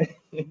it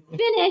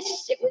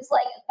finished, it was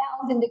like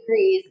 1,000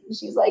 degrees. And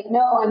she's like,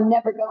 no, I'm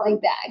never going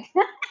back.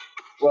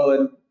 Well,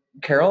 and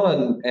Carol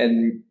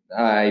and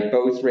I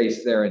both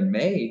raced there in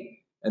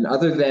May. And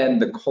other than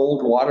the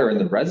cold water in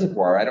the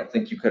reservoir, I don't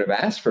think you could have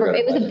asked for it.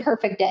 It was a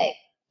perfect day.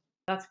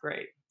 That's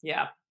great.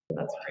 Yeah,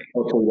 that's great.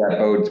 Hopefully that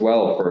bodes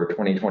well for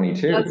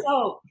 2022. Let's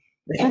hope.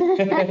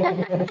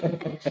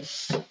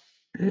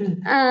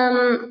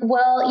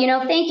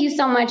 Well, thank you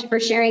so much for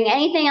sharing.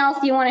 Anything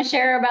else you want to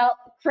share about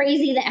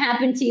crazy that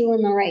happened to you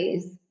in the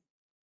race?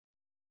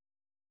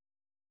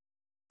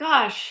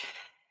 Gosh,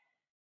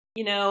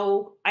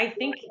 I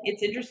think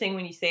it's interesting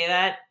when you say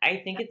that.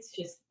 I think it's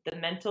just the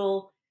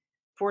mental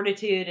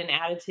fortitude and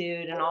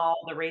attitude and all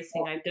the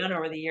racing I've done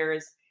over the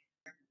years.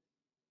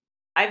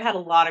 I've had a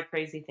lot of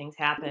crazy things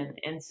happen.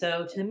 And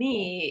so to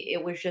me,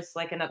 it was just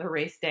like another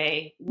race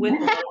day with a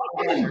little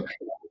bit of weather.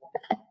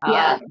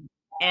 Yeah.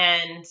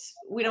 And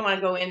we don't want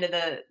to go into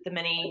the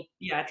many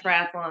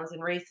triathlons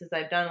and races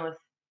I've done with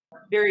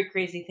very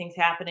crazy things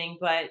happening,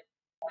 but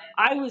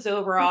I was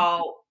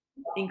overall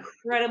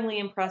incredibly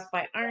impressed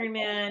by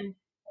Ironman,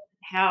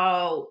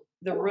 how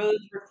the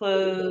roads were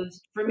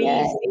closed. For me,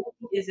 Yeah. safety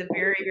is a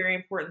very, very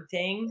important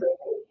thing.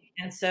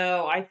 And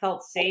so I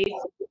felt safe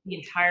the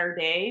entire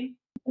day.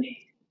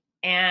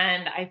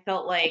 And I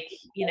felt like,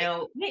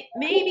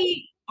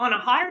 maybe on a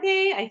hotter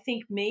day, I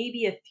think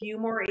maybe a few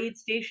more aid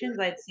stations.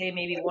 I'd say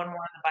maybe one more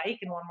on the bike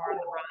and one more on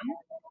the run.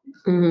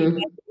 Mhm.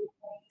 Because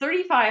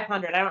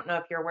 3,500, I don't know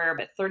if you're aware,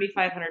 but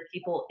 3,500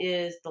 people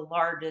is the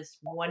largest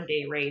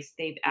one-day race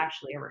they've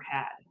actually ever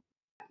had.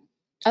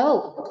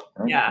 Oh.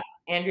 Yeah,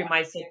 Andrew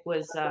Mysick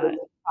was talking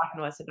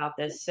to us about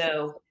this.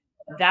 So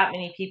that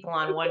many people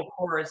on one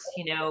course,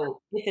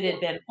 if it had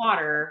been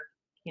hotter,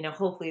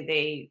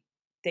 hopefully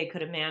they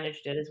could have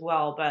managed it as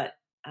well. But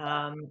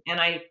and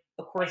I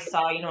of course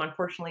saw,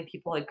 unfortunately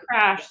people had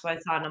crashed, so I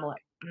saw a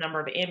number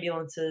of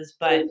ambulances,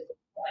 but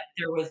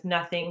there was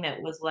nothing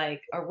that was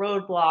like a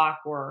roadblock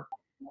or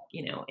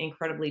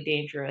incredibly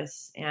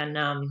dangerous. And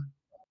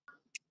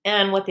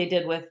what they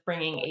did with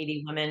bringing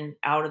 80 women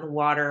out of the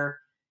water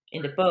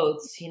into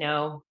boats,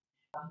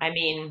 I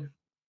mean,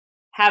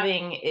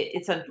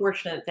 it's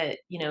unfortunate that,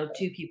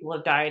 two people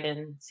have died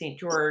in St.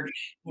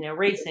 George,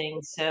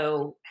 racing.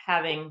 So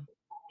having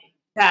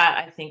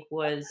that, I think,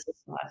 was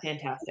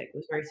fantastic. It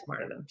was very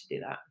smart of them to do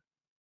that.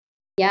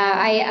 Yeah,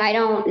 I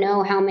don't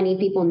know how many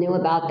people knew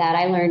about that.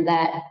 I learned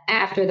that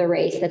after the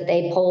race that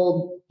they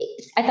pulled,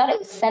 I thought it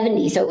was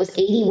 70, so it was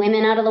 80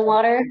 women out of the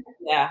water.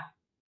 Yeah.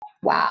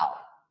 Wow.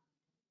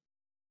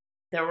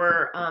 They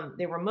were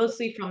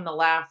mostly from the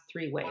last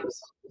 3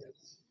 waves.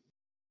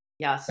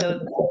 Yeah, so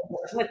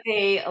what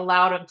they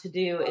allowed them to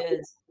do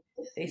is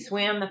they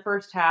swam the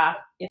first half.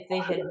 If they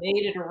had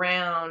made it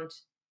around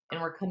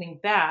and were coming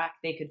back,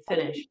 they could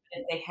finish.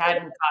 But if they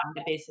hadn't gotten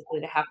to basically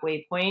the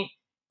halfway point,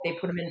 they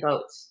put them in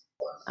boats.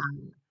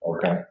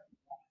 Okay.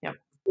 Yeah.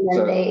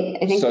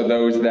 So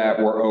those that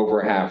were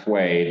over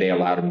halfway, they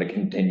allowed them to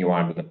continue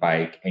onto the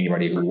bike.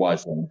 Anybody who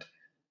wasn't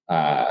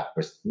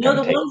was No,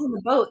 the ones in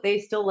the boat, they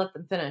still let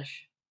them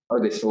finish. Oh,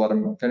 they still let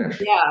them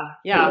finish.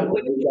 Yeah.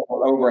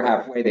 Over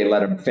halfway, they let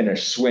them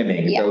finish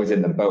swimming. Yeah. Those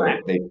in the boat,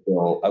 Correct. they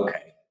still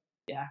okay.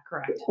 Yeah,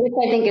 correct. Which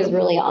I think is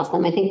really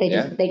awesome. I think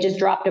they just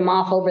dropped them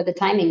off over the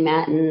timing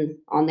mat and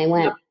on they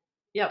went.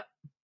 Yep.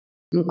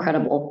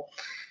 Incredible.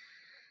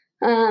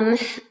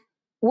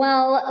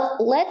 Well,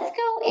 let's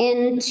go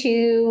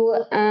into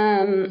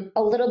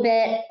a little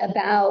bit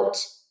about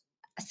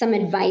some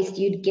advice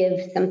you'd give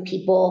some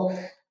people.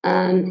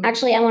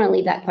 Actually, I want to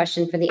leave that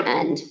question for the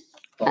end.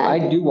 Well, I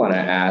do want to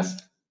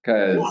ask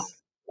because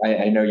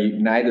I know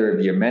neither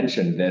of you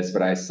mentioned this,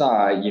 but I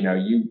saw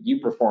you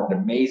performed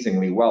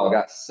amazingly well.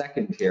 Got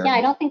second here. Yeah,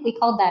 I don't think we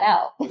called that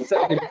out. The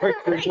second World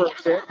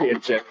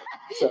Championship.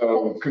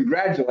 So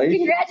congratulations.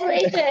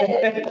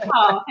 Congratulations.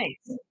 Oh,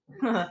 thanks.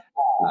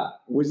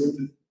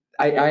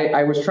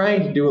 I was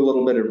trying to do a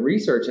little bit of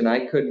research and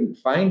I couldn't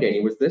find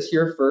any. Was this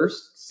your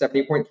first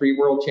 70.3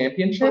 World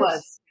Championships? It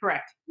was,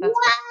 correct. That's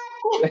what?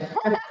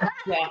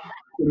 Yeah.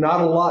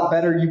 Not a lot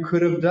better you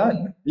could have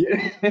done.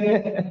 Yeah,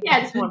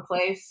 it's one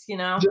place,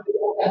 Yeah,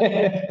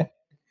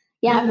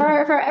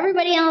 for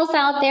everybody else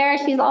out there,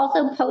 she's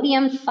also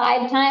podiumed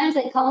 5 times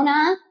at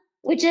Kona,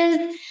 which is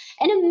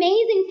an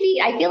amazing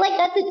feat. I feel like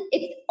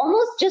it's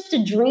almost just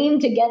a dream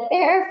to get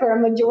there for a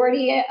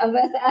majority of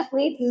us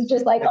athletes. It's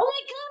just like, oh my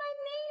God, I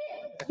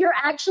made it. You're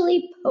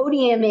actually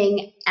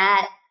podiuming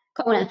at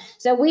Kona.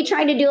 So we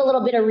tried to do a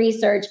little bit of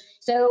research.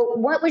 So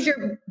what was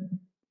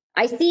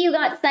I see you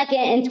got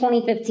second in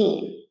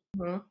 2015.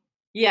 Mm-hmm.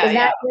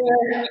 Yeah.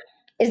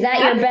 Is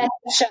that your best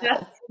show?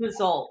 Best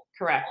result,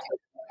 correct.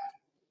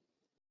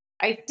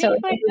 I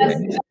think my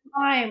best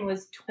time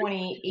was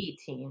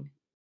 2018.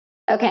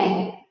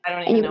 Okay. I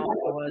don't even know what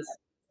it was.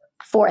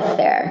 4th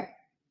there.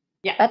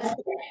 Yeah. That's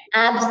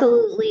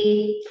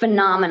absolutely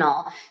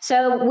phenomenal.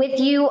 So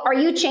with you, are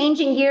you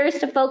changing gears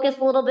to focus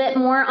a little bit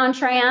more on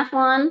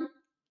triathlon?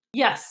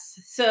 Yes.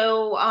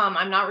 So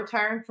I'm not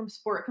retiring from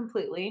sport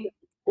completely.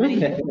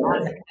 And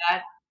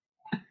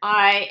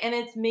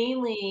it's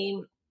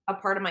mainly a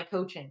part of my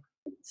coaching.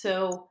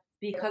 So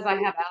because I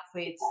have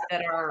athletes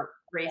that are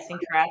racing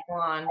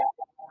triathlon,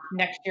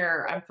 next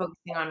year I'm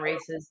focusing on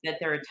races that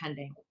they're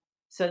attending.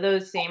 So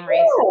those same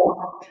races,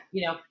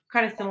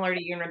 kind of similar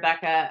to you and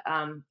Rebecca,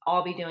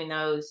 I'll be doing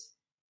those.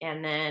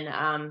 And then,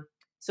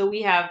 so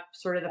we have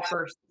sort of the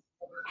first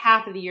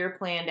half of the year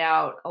planned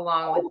out,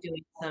 along with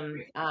doing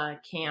some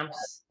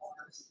camps,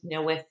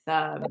 with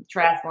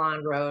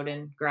triathlon, road,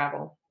 and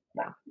gravel.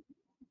 Yeah.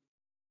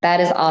 That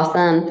is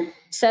awesome.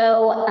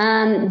 So,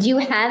 do you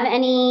have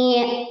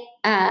any,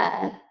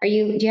 do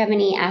you have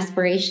any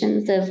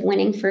aspirations of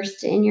winning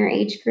first in your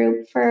age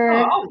group for?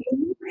 Oh,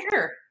 for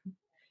sure.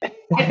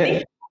 I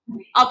think,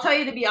 I'll tell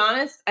you, to be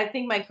honest, I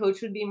think my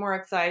coach would be more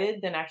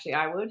excited than actually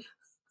I would.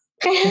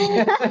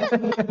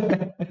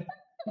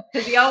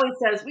 Because he always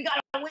says, we got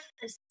to win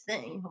this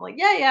thing. I'm like,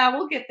 yeah,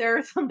 we'll get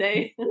there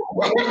someday. I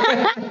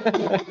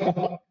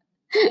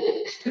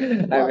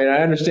mean,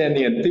 I understand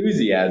the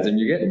enthusiasm.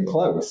 You're getting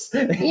close.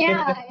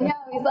 Yeah, I know.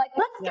 He's like,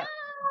 let's go.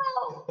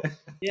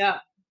 Yeah.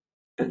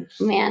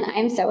 Man,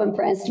 I'm so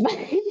impressed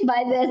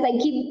by this. I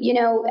keep,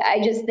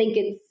 I just think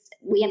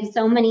we have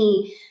so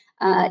many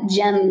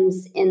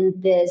gems in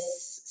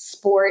this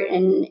sport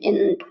and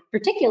in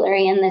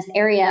particularly in this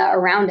area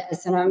around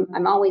us. And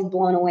I'm always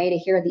blown away to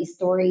hear these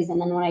stories. And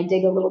then when I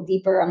dig a little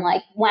deeper, I'm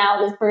like, wow,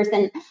 this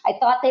person, I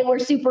thought they were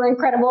super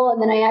incredible. And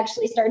then I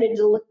actually started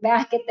to look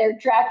back at their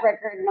track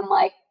record and I'm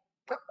like,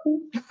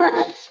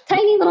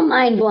 tiny little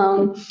mind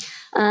blown.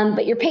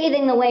 But you're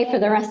paving the way for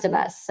the rest of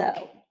us.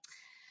 So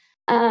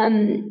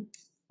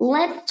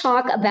let's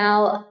talk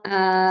about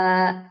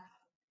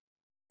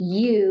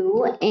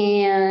you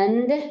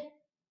and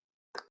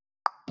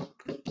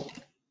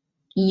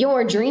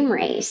your dream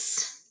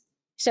race.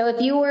 So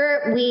if you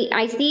were,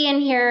 I see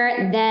in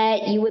here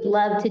that you would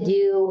love to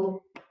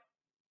do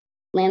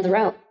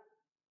Lanzarote.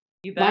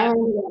 You bet.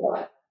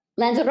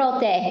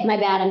 Lanzarote. My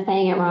bad, I'm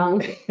saying it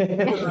wrong.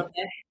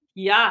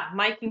 Yeah,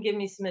 Mike can give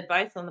me some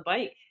advice on the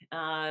bike.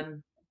 I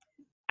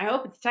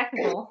hope it's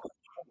technical.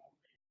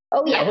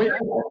 Oh yeah.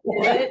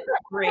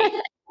 Great.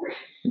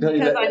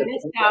 Because I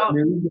missed out.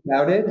 The news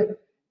about it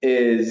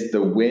is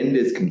the wind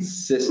is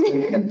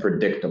consistent and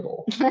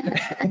predictable.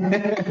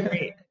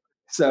 Great.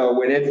 So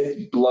when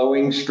it's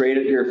blowing straight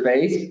at your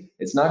face,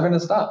 it's not going to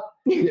stop.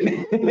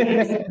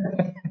 I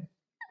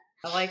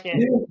like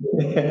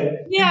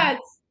it. Yeah,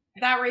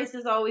 that race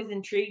has always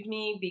intrigued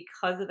me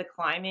because of the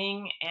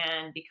climbing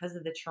and because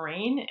of the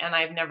terrain. And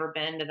I've never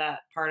been to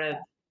that part of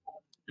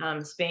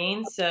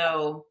Spain.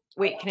 So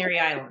wait, Canary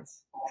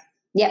Islands.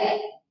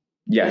 Yep.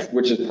 Yes,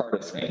 which is part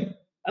of Spain.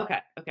 Okay,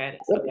 it is.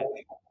 Okay.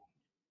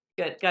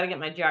 Good. Got to get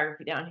my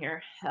geography down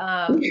here.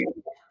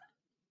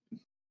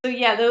 So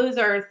yeah, those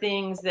are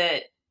things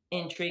that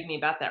intrigue me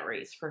about that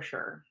race for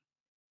sure.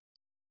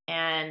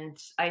 And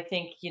I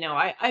think,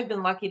 I've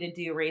been lucky to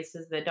do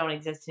races that don't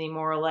exist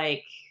anymore,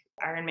 like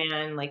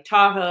Ironman, like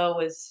Tahoe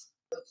was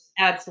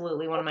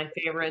absolutely one of my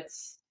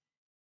favorites.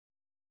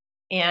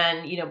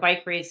 And,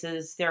 bike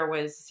races, there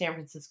was San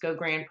Francisco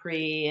Grand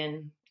Prix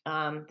and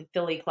the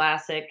Philly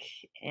Classic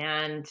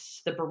and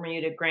the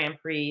Bermuda Grand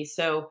Prix.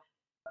 So,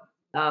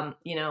 all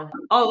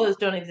those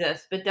don't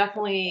exist, but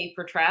definitely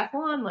for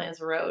triathlon,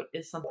 Lanzarote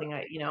is something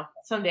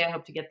someday I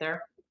hope to get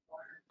there.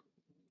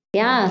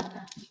 Yeah.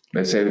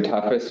 They say the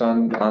toughest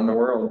on the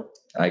world.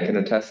 I can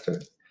attest to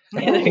it.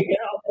 Yeah, there you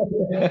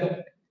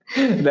go.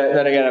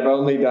 Then again, I've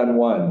only done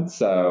one,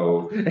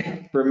 so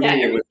for me,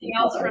 everything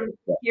else from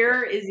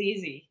here is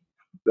easy.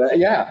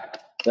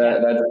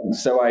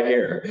 That's so I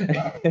hear.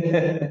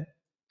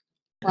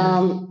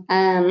 Well,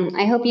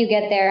 I hope you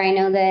get there. I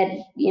know that,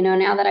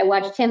 now that I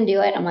watched him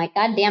do it, I'm like,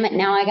 God damn it,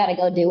 now I got to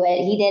go do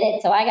it. He did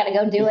it, so I got to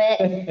go do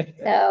it.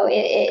 So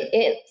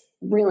it's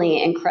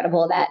really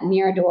incredible. That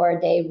Mirador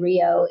de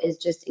Rio is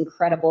just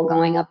incredible,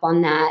 going up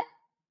on that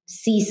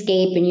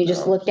seascape and you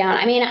just look down.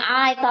 I mean,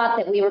 I thought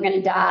that we were going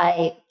to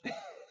die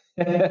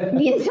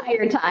the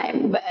entire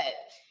time, but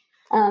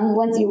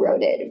once you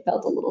rode it, it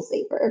felt a little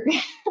safer.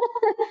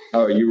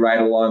 Oh, you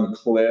ride along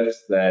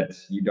cliffs that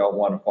you don't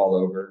want to fall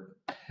over.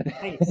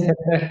 Nice.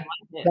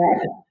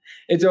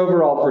 It's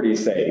overall pretty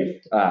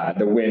safe.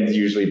 The wind's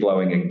usually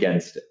blowing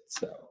against it,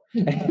 so.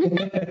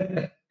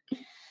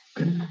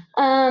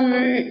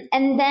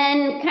 And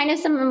then kind of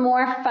some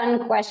more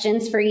fun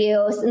questions for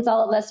you, since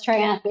all of us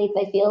triathletes,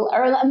 I feel,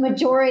 or a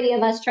majority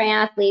of us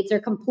triathletes are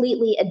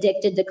completely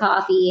addicted to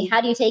coffee. How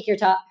do you take your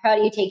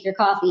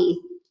coffee?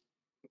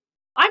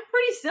 I'm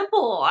pretty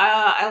simple.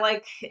 I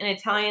like an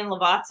Italian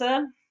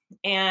Lavazza,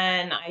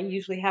 and I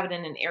usually have it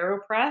in an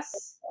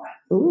AeroPress.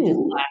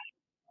 Ooh.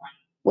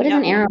 What is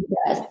an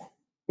AeroPress? Are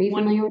you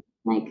familiar with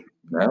Mike?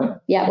 No.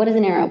 Yeah, what is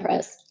an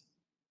AeroPress?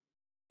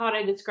 How would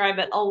I describe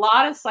it? A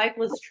lot of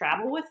cyclists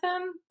travel with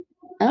them.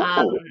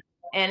 Oh.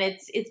 And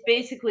it's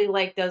basically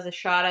like it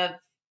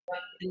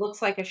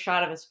looks like a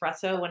shot of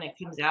espresso when it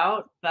comes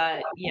out,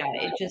 but yeah,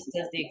 it just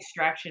does the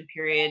extraction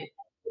period,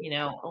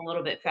 a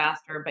little bit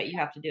faster, but you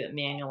have to do it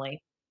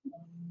manually.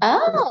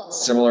 Oh.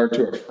 Similar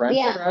to a French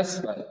press,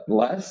 but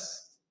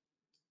less?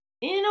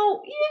 In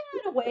a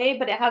way,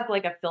 but it has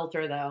like a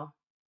filter though.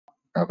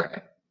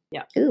 Okay.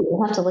 Yeah. Ooh,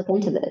 we'll have to look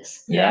into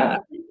this. Yeah.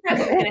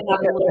 It's going to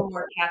have a little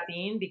more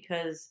caffeine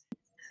because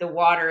the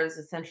water is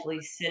essentially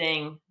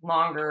sitting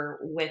longer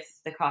with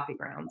the coffee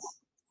grounds.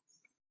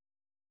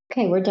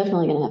 Okay, we're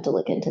definitely going to have to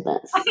look into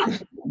this.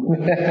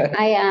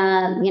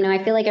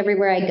 I feel like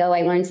everywhere I go,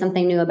 I learn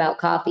something new about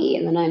coffee,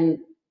 and then I'm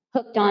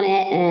hooked on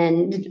it,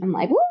 and I'm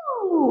like,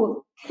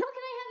 woo! How can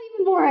I have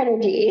even more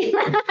energy?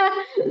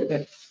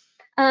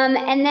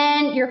 And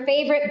then your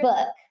favorite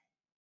book.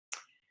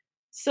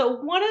 So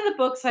one of the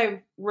books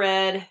I've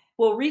read,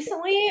 well,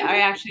 recently I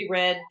actually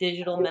read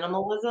Digital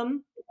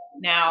Minimalism.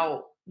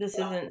 Now, this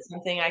isn't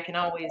something I can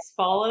always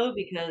follow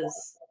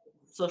because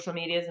social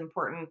media is an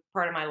important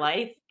part of my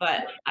life,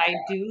 but I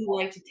do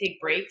like to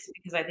take breaks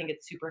because I think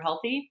it's super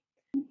healthy.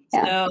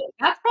 Yeah. So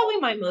that's probably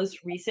my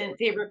most recent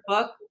favorite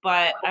book,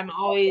 but I'm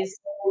always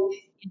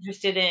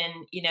interested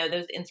in,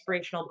 those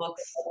inspirational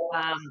books,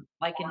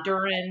 like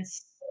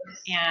endurance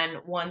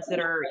and ones that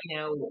are,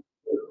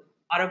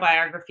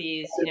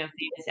 autobiographies,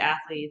 famous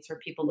athletes or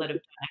people that have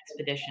done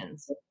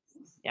expeditions.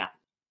 Yeah.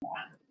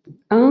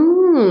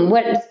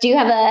 What do you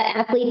have a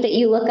athlete that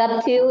you look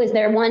up to? Is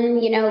there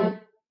one,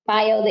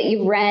 bio that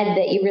you've read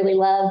that you really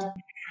loved?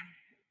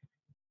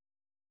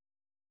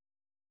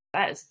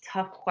 That is a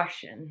tough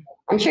question.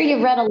 I'm sure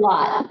you've read a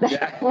lot.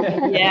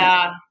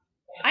 Yeah.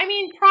 I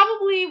mean,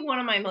 probably one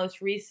of my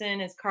most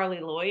recent is Carly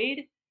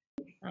Lloyd,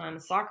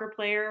 soccer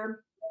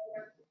player.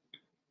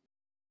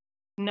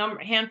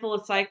 Handful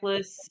of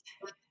cyclists.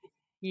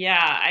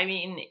 Yeah, I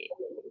mean,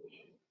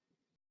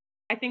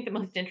 I think the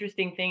most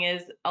interesting thing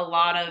is a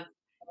lot of,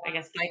 I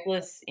guess,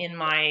 cyclists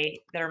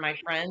that are my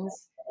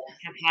friends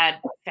have had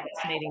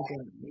fascinating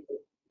journeys.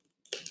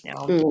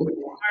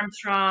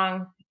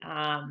 Armstrong.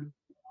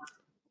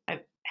 I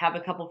have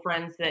a couple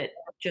friends that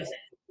just,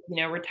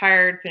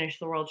 retired, finished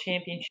the world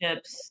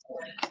championships,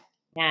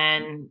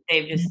 and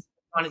they've just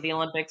gone to the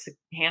Olympics a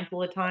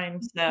handful of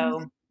times.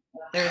 So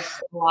there's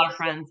a lot of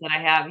friends that I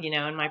have,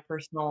 in my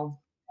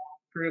personal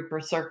group or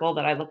circle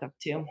that I look up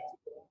to.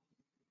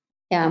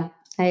 Yeah,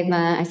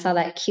 I saw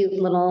that cute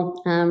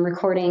little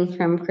recording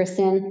from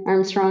Kristen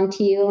Armstrong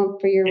to you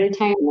for your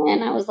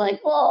retirement. I was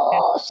like,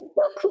 oh, she's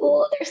so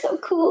cool. They're so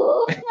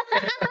cool.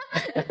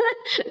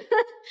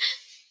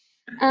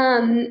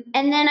 And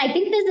then I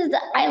think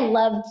I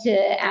love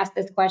to ask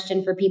this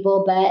question for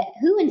people, but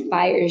who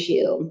inspires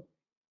you?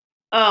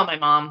 Oh, my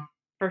mom,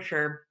 for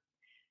sure.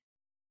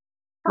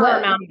 Her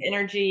amount of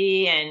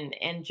energy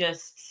and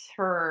just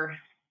her,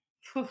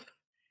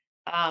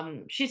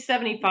 she's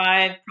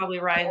 75, probably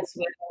rides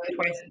with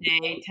twice a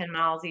day, 10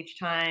 miles each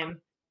time.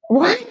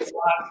 What?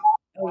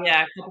 Oh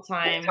yeah, a couple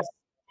times.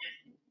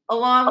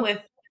 Along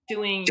with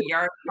doing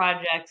yard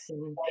projects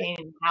and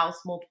painting the house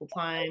multiple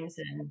times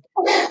and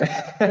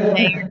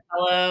playing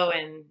cello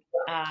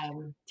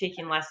and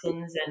taking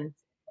lessons. And,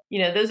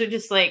 those are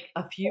just like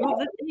a few of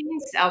the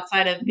things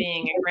outside of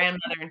being a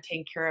grandmother and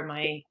taking care of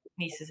my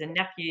nieces and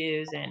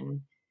nephews.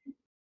 And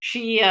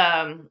she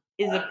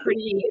is a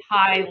pretty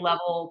high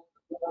level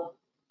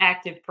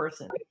active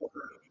person.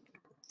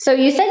 So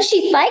you said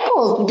she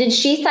cycles. Did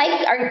she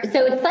cycle?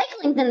 So it's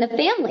cycling's in the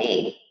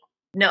family.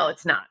 No,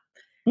 it's not.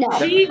 No.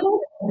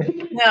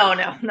 No,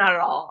 not at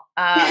all.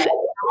 I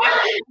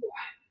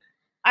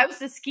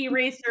was a ski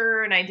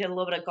racer and I did a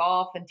little bit of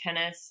golf and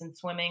tennis and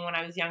swimming when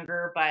I was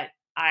younger, but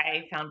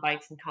I found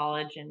bikes in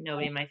college and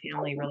nobody in my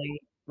family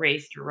really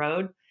raced or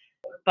rode.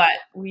 But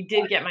we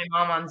did get my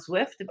mom on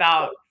Zwift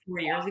about 4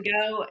 years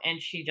ago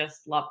and she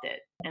just loved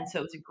it. And so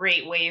it was a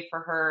great way for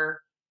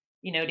her,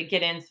 to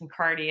get in some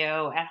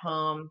cardio at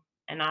home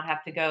and not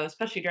have to go,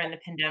 especially during the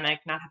pandemic,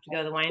 not have to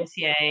go to the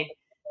YMCA.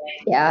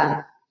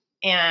 Yeah.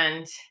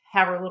 And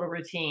have her little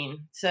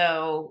routine.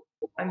 So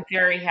I'm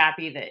very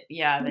happy that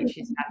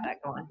she's had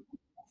that going.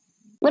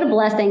 What a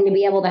blessing to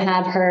be able to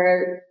have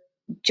her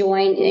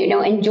join,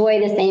 enjoy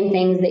the same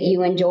things that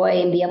you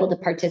enjoy and be able to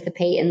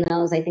participate in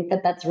those. I think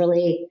that's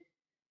really,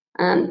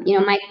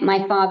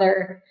 my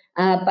father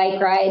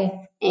bike rides,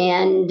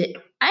 and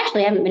I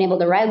actually haven't been able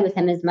to ride with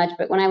him as much,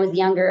 but when I was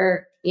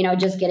younger,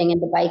 just getting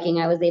into biking,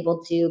 I was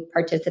able to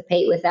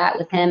participate with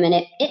him.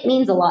 And it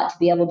means a lot to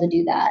be able to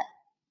do that.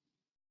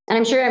 And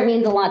I'm sure it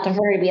means a lot to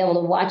her to be able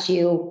to watch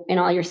you in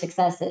all your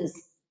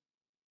successes.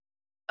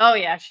 Oh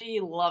yeah, she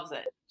loves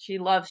it. She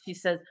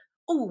says,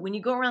 "Oh, when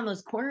you go around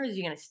those corners,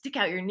 you're going to stick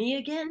out your knee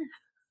again."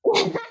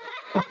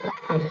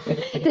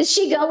 Does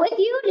she go with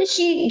you? Does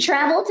she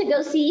travel to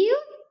go see you?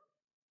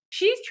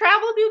 She's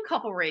traveled to a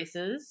couple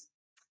races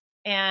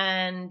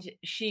and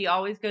she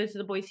always goes to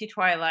the Boise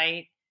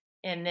Twilight.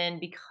 And then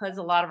because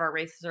a lot of our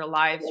races are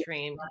live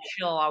streamed,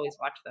 she'll always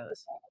watch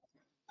those.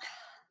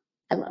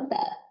 I love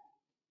that.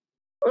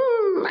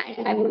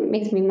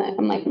 Makes me,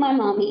 I'm like, my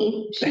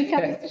mommy, she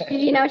comes,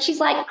 she's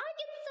like, I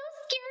get so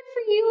scared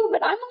for you,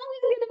 but I'm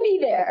always going to be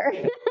there.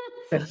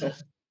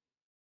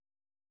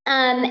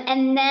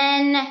 And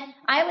then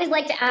I always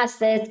like to ask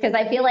this because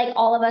I feel like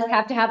all of us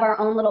have to have our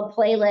own little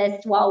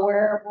playlist while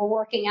we're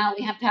working out.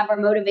 We have to have our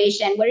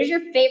motivation. What is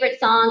your favorite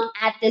song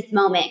at this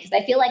moment? Because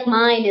I feel like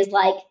mine is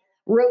like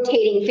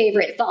rotating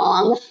favorite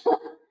song.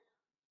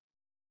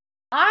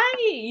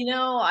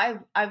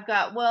 I've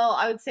got,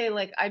 I would say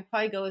like I'd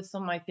probably go with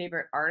some of my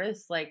favorite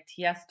artists like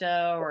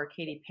Tiesto or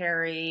Katy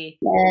Perry.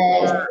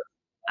 Yes.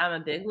 I'm a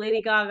big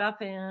Lady Gaga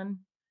fan.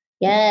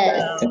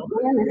 Yes. This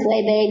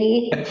way,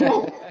 baby.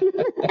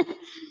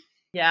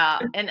 Yeah.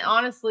 And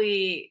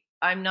honestly,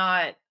 I'm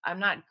not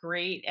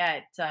great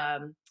at,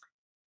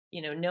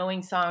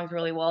 knowing songs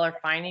really well or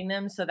finding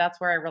them. So that's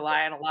where I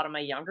rely on a lot of my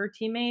younger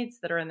teammates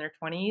that are in their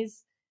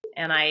 20s.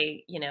 and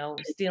I,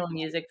 steal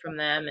music from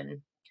them.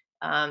 And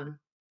a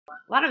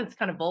lot of it's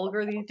kind of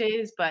vulgar these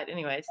days, but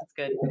anyways, it's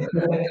good.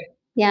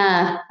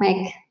 Yeah,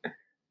 like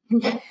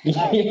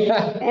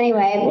Yeah.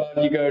 anyway. Well,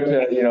 if you go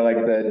to,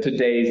 like the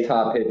today's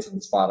top hits on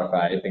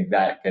Spotify, I think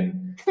that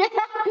can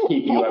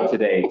keep you up to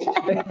date.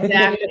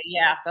 Exactly.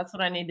 Yeah, that's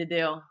what I need to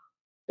do.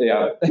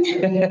 Yeah.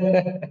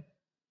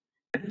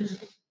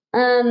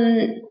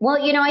 Well,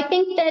 I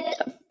think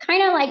that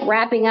kind of like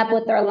wrapping up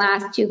with our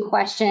last two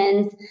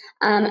questions,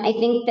 I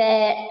think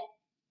that,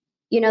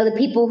 the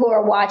people who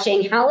are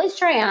watching, how has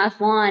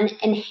triathlon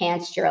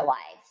enhanced your life?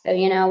 So,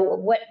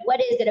 what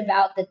is it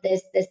about that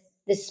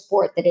this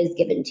sport that is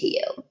given to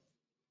you?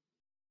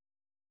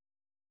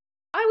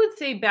 I would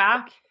say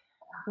back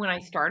when I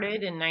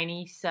started in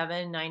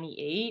 97,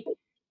 98,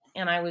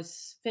 and I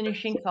was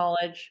finishing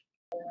college,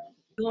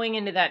 going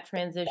into that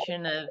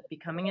transition of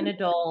becoming an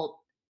adult,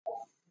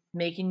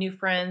 making new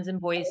friends in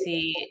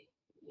Boise,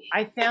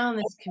 I found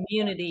this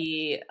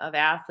community of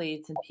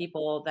athletes and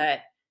people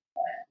that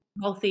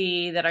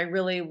healthy that I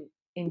really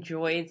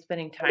enjoyed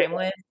spending time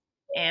with.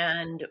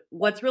 And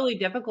what's really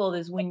difficult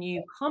is when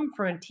you come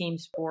from a team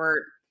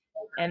sport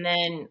and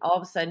then all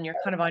of a sudden you're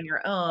kind of on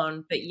your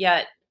own, but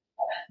yet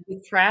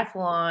with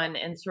triathlon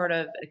and sort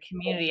of a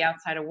community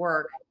outside of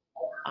work,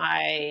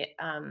 I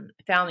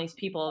found these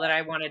people that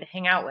I wanted to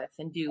hang out with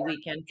and do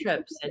weekend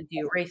trips and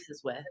do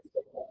races with.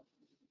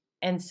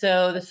 And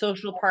so the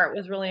social part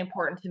was really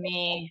important to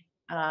me.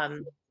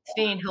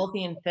 Staying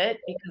healthy and fit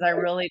because I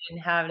really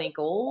didn't have any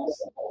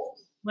goals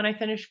when I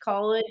finished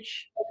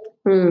college.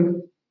 Hmm.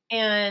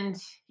 And,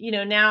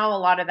 now a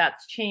lot of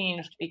that's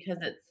changed because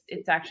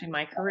it's actually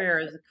my career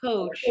as a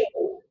coach.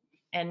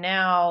 And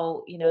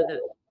now, the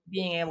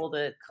being able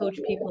to coach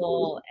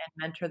people and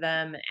mentor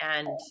them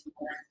and,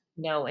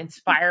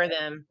 inspire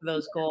them for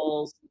those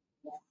goals.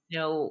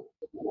 A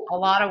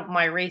lot of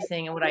my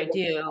racing and what I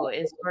do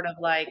is sort of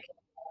like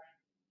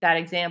that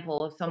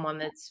example of someone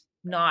that's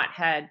not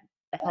had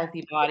a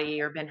healthy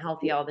body or been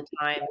healthy all the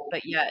time,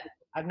 but yet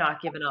I've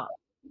not given up,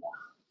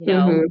 you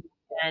know, Mm-hmm.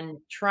 and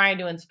trying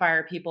to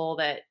inspire people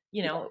that,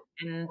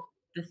 and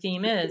the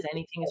theme is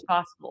anything is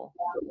possible.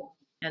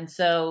 And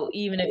so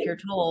even if you're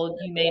told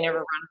you may never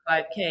run a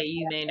 5K,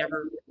 you may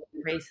never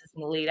race as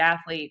an elite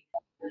athlete,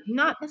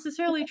 not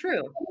necessarily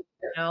true.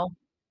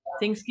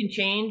 Things can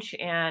change,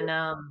 and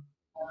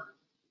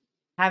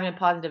having a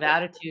positive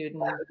attitude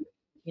and,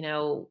 you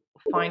know,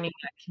 finding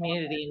that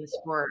community in the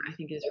sport, I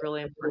think is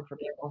really important for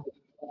people.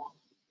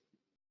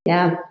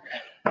 Yeah.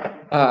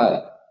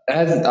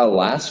 As a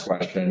last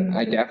question,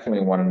 I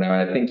definitely want to know,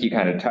 I think you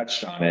kind of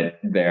touched on it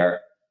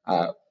there.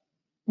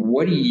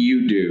 What do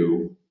you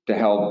do to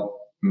help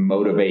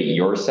motivate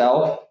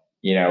yourself?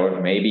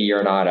 If maybe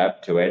you're not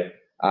up to it,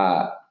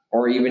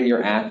 or even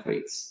your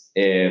athletes.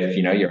 If,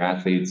 your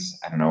athletes,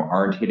 I don't know,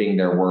 aren't hitting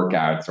their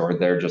workouts or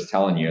they're just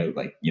telling you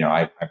like,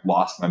 I've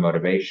lost my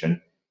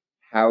motivation.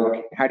 How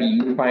do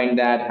you find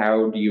that?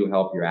 How do you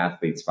help your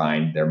athletes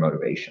find their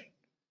motivation?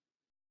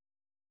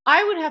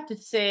 I would have to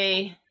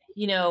say,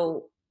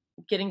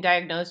 getting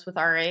diagnosed with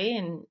RA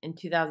in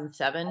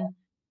 2007,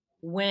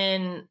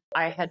 when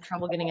I had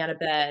trouble getting out of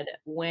bed,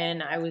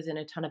 when I was in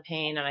a ton of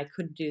pain and I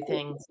couldn't do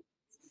things,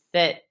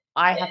 that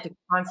I have to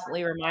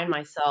constantly remind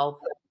myself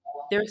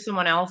there's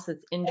someone else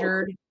that's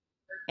injured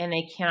and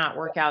they cannot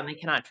work out and they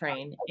cannot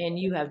train, and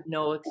you have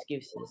no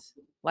excuses.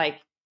 Like,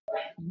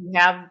 you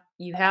have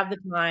the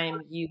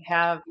time, you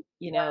have,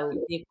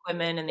 the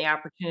equipment and the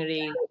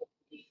opportunity,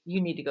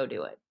 you need to go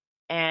do it.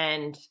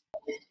 And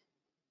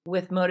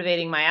with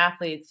motivating my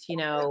athletes, it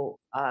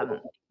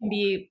can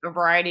be a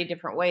variety of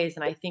different ways,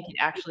 and I think it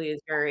actually is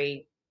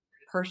very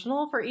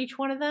personal for each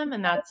one of them,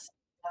 and that's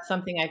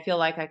something I feel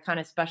like I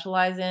kinda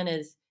specialize in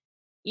is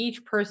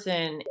each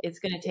person, it's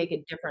gonna take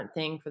a different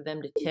thing for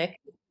them to tick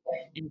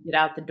and get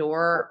out the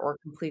door or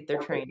complete their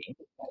training.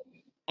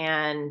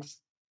 And,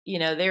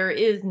 there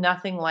is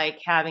nothing like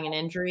having an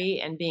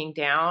injury and being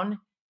down,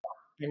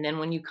 and then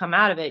when you come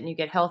out of it and you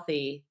get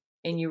healthy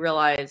and you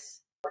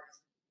realize,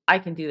 "I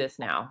can do this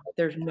now.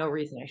 There's no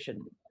reason I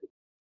shouldn't."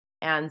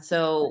 And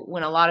so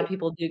when a lot of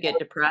people do get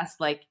depressed,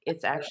 like,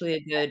 it's actually a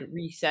good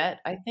reset,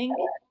 I think,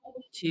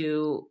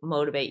 to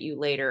motivate you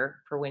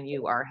later for when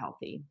you are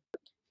healthy.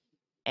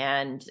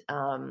 And,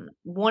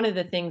 one of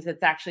the things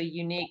that's actually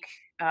unique,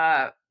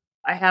 I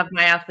have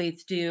my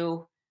athletes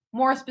do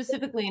more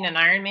specifically in an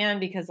Ironman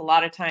because a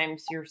lot of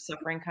times you're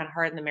suffering kinda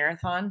hard in the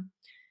marathon,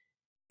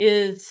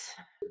 is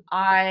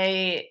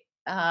I,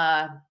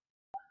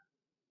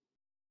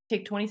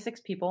 take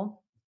 26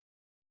 people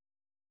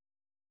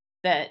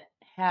that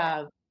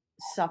have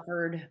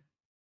suffered.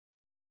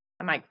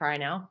 I might cry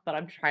now, but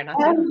I'm trying not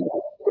to.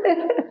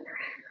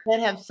 That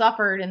have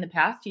suffered in the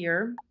past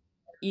year,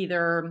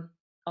 either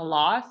a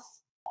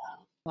loss,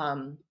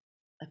 um,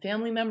 a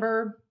family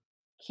member,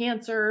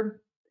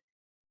 cancer,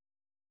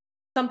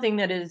 something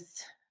that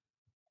has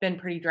been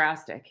pretty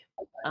drastic.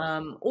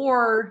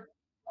 Or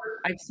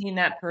I've seen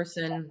that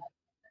person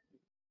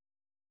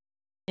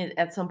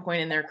at some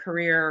point in their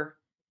career,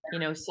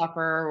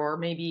 suffer or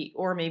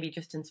maybe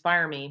just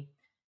inspire me.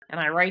 and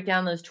I write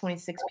down those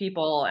 26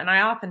 people, and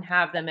I often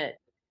have them at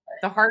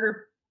the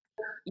harder,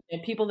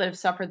 people that have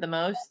suffered the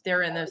most.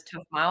 They're in those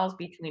tough miles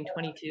between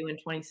 22 and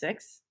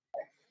 26.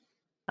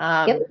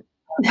 Yep.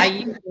 I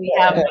usually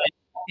have my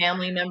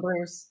family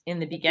members in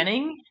the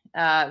beginning,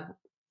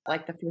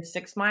 like the first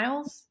 6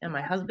 miles, and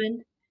my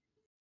husband.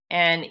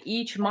 And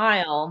each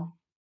mile,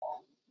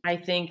 I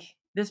think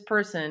this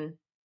person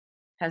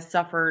has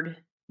suffered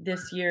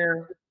this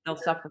year. They'll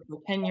suffer for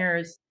 10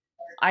 years.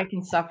 I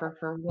can suffer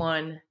for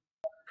 1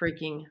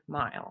 freaking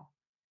mile.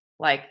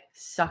 Like,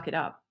 suck it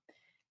up.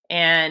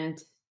 And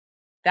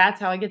that's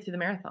how I get through the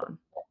marathon.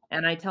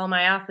 And I tell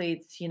my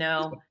athletes,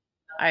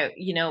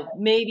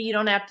 maybe you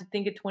don't have to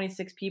think of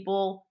 26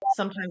 people.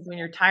 Sometimes when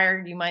you're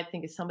tired, you might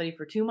think of somebody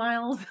for 2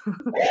 miles.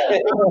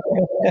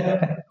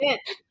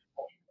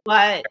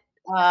 But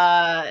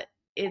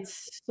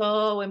it's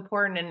so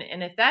important.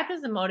 And if that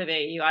doesn't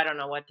motivate you, I don't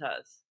know what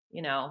does,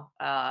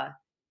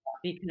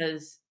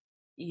 because,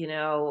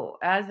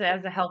 as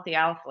a healthy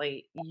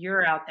athlete,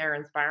 you're out there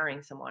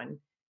inspiring someone,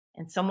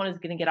 and someone is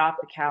going to get off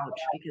the couch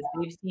because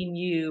they've seen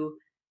you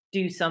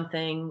do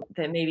something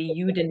that maybe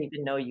you didn't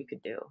even know you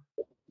could do.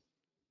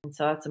 And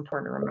so that's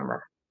important to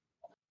remember.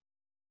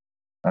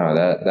 Oh,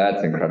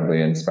 that's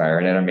incredibly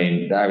inspiring. And I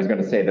mean, I was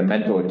going to say the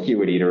mental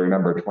acuity to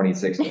remember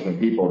 26 different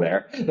people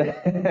there.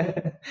 Yep.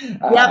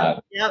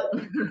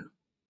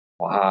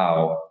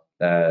 Wow.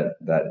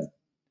 That's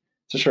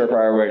a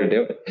surefire way to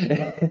do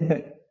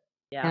it.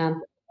 Yeah.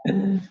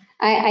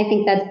 I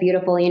think that's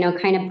beautiful,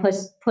 kind of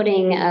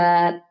putting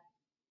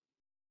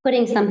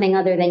something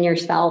other than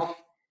yourself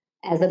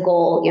as a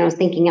goal,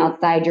 thinking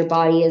outside your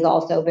body is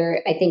also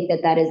I think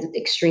that is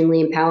extremely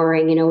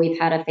empowering. We've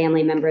had a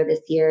family member this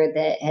year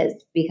that has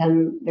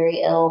become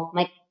very ill,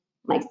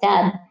 Mike's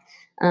dad.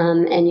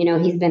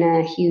 And, he's been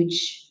a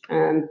huge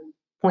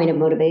point of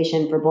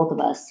motivation for both of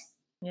us.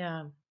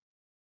 Yeah.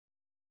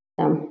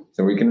 So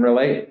we can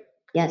relate.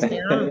 Yes.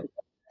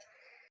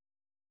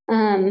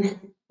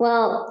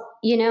 Well,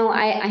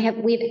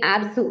 we've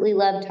absolutely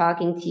loved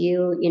talking to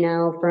you,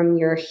 from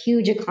your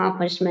huge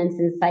accomplishments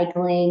in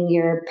cycling,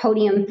 your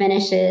podium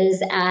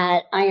finishes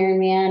at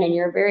Ironman, and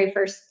your very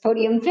first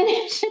podium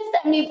finish at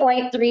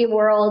 70.3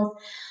 Worlds.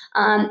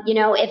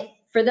 If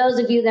for those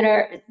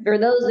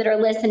that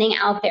are listening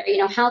out there,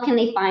 how can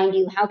they find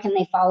you? How can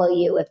they follow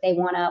you if they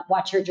want to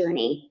watch your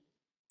journey?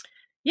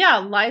 Yeah,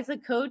 Liza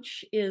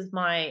Coach is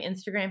my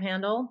Instagram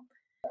handle.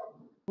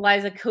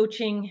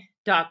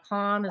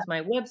 LizaCoaching.com is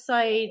my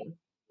website.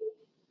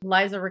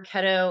 Liza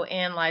Rachetto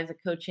and Liza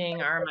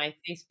Coaching are my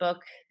Facebook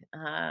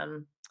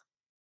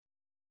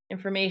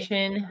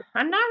information.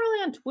 I'm not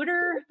really on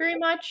Twitter very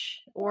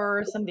much,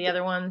 or some of the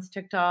other ones,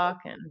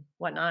 TikTok and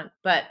whatnot.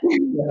 But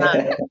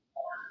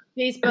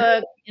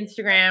Facebook,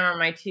 Instagram are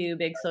my 2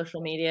 big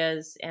social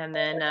medias. And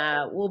then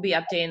we'll be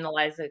updating the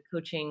Liza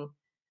Coaching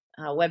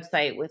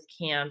website with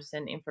camps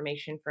and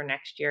information for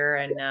next year.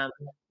 And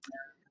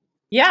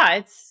yeah,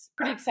 it's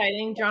pretty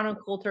exciting. John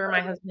Coulter, my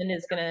husband,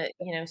 is going to,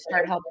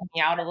 start helping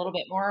me out a little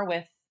bit more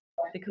with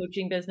the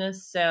coaching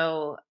business.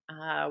 So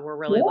we're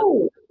really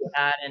looking at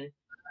that. And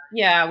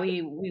yeah,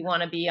 we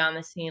want to be on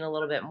the scene a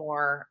little bit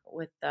more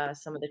with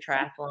some of the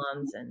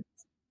triathlons, and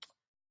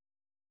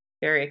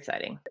very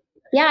exciting.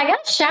 Yeah, I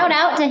got to shout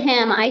out to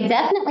him. I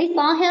definitely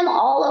saw him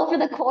all over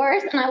the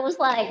course, and I was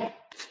like,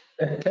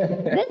 this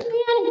man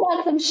has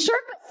got some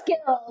Sherpa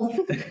skills.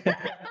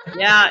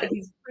 Yeah,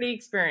 he's pretty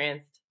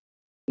experienced.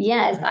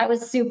 Yes, I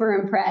was super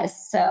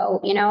impressed.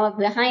 So,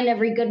 behind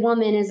every good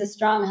woman is a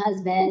strong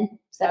husband.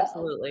 So,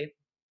 absolutely.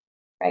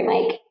 Right,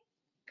 Mike?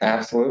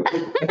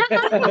 Absolutely.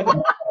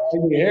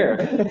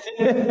 Here.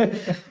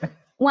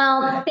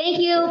 Well, thank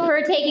you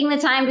for taking the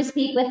time to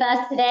speak with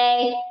us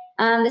today.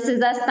 This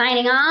is us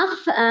signing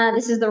off.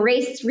 This is the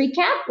race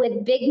recap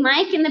with Big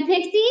Mike and the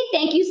Pixie.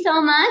 Thank you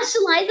so much,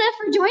 Liza,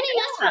 for joining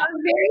us for our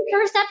very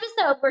first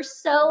episode. We're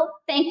so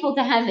thankful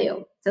to have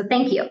you. So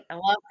thank you. I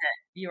love it.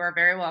 You are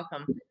very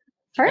welcome.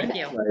 Perfect.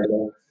 Thank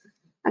you.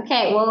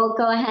 Okay, we'll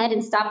go ahead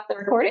and stop the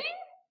recording.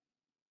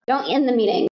 Don't end the meeting.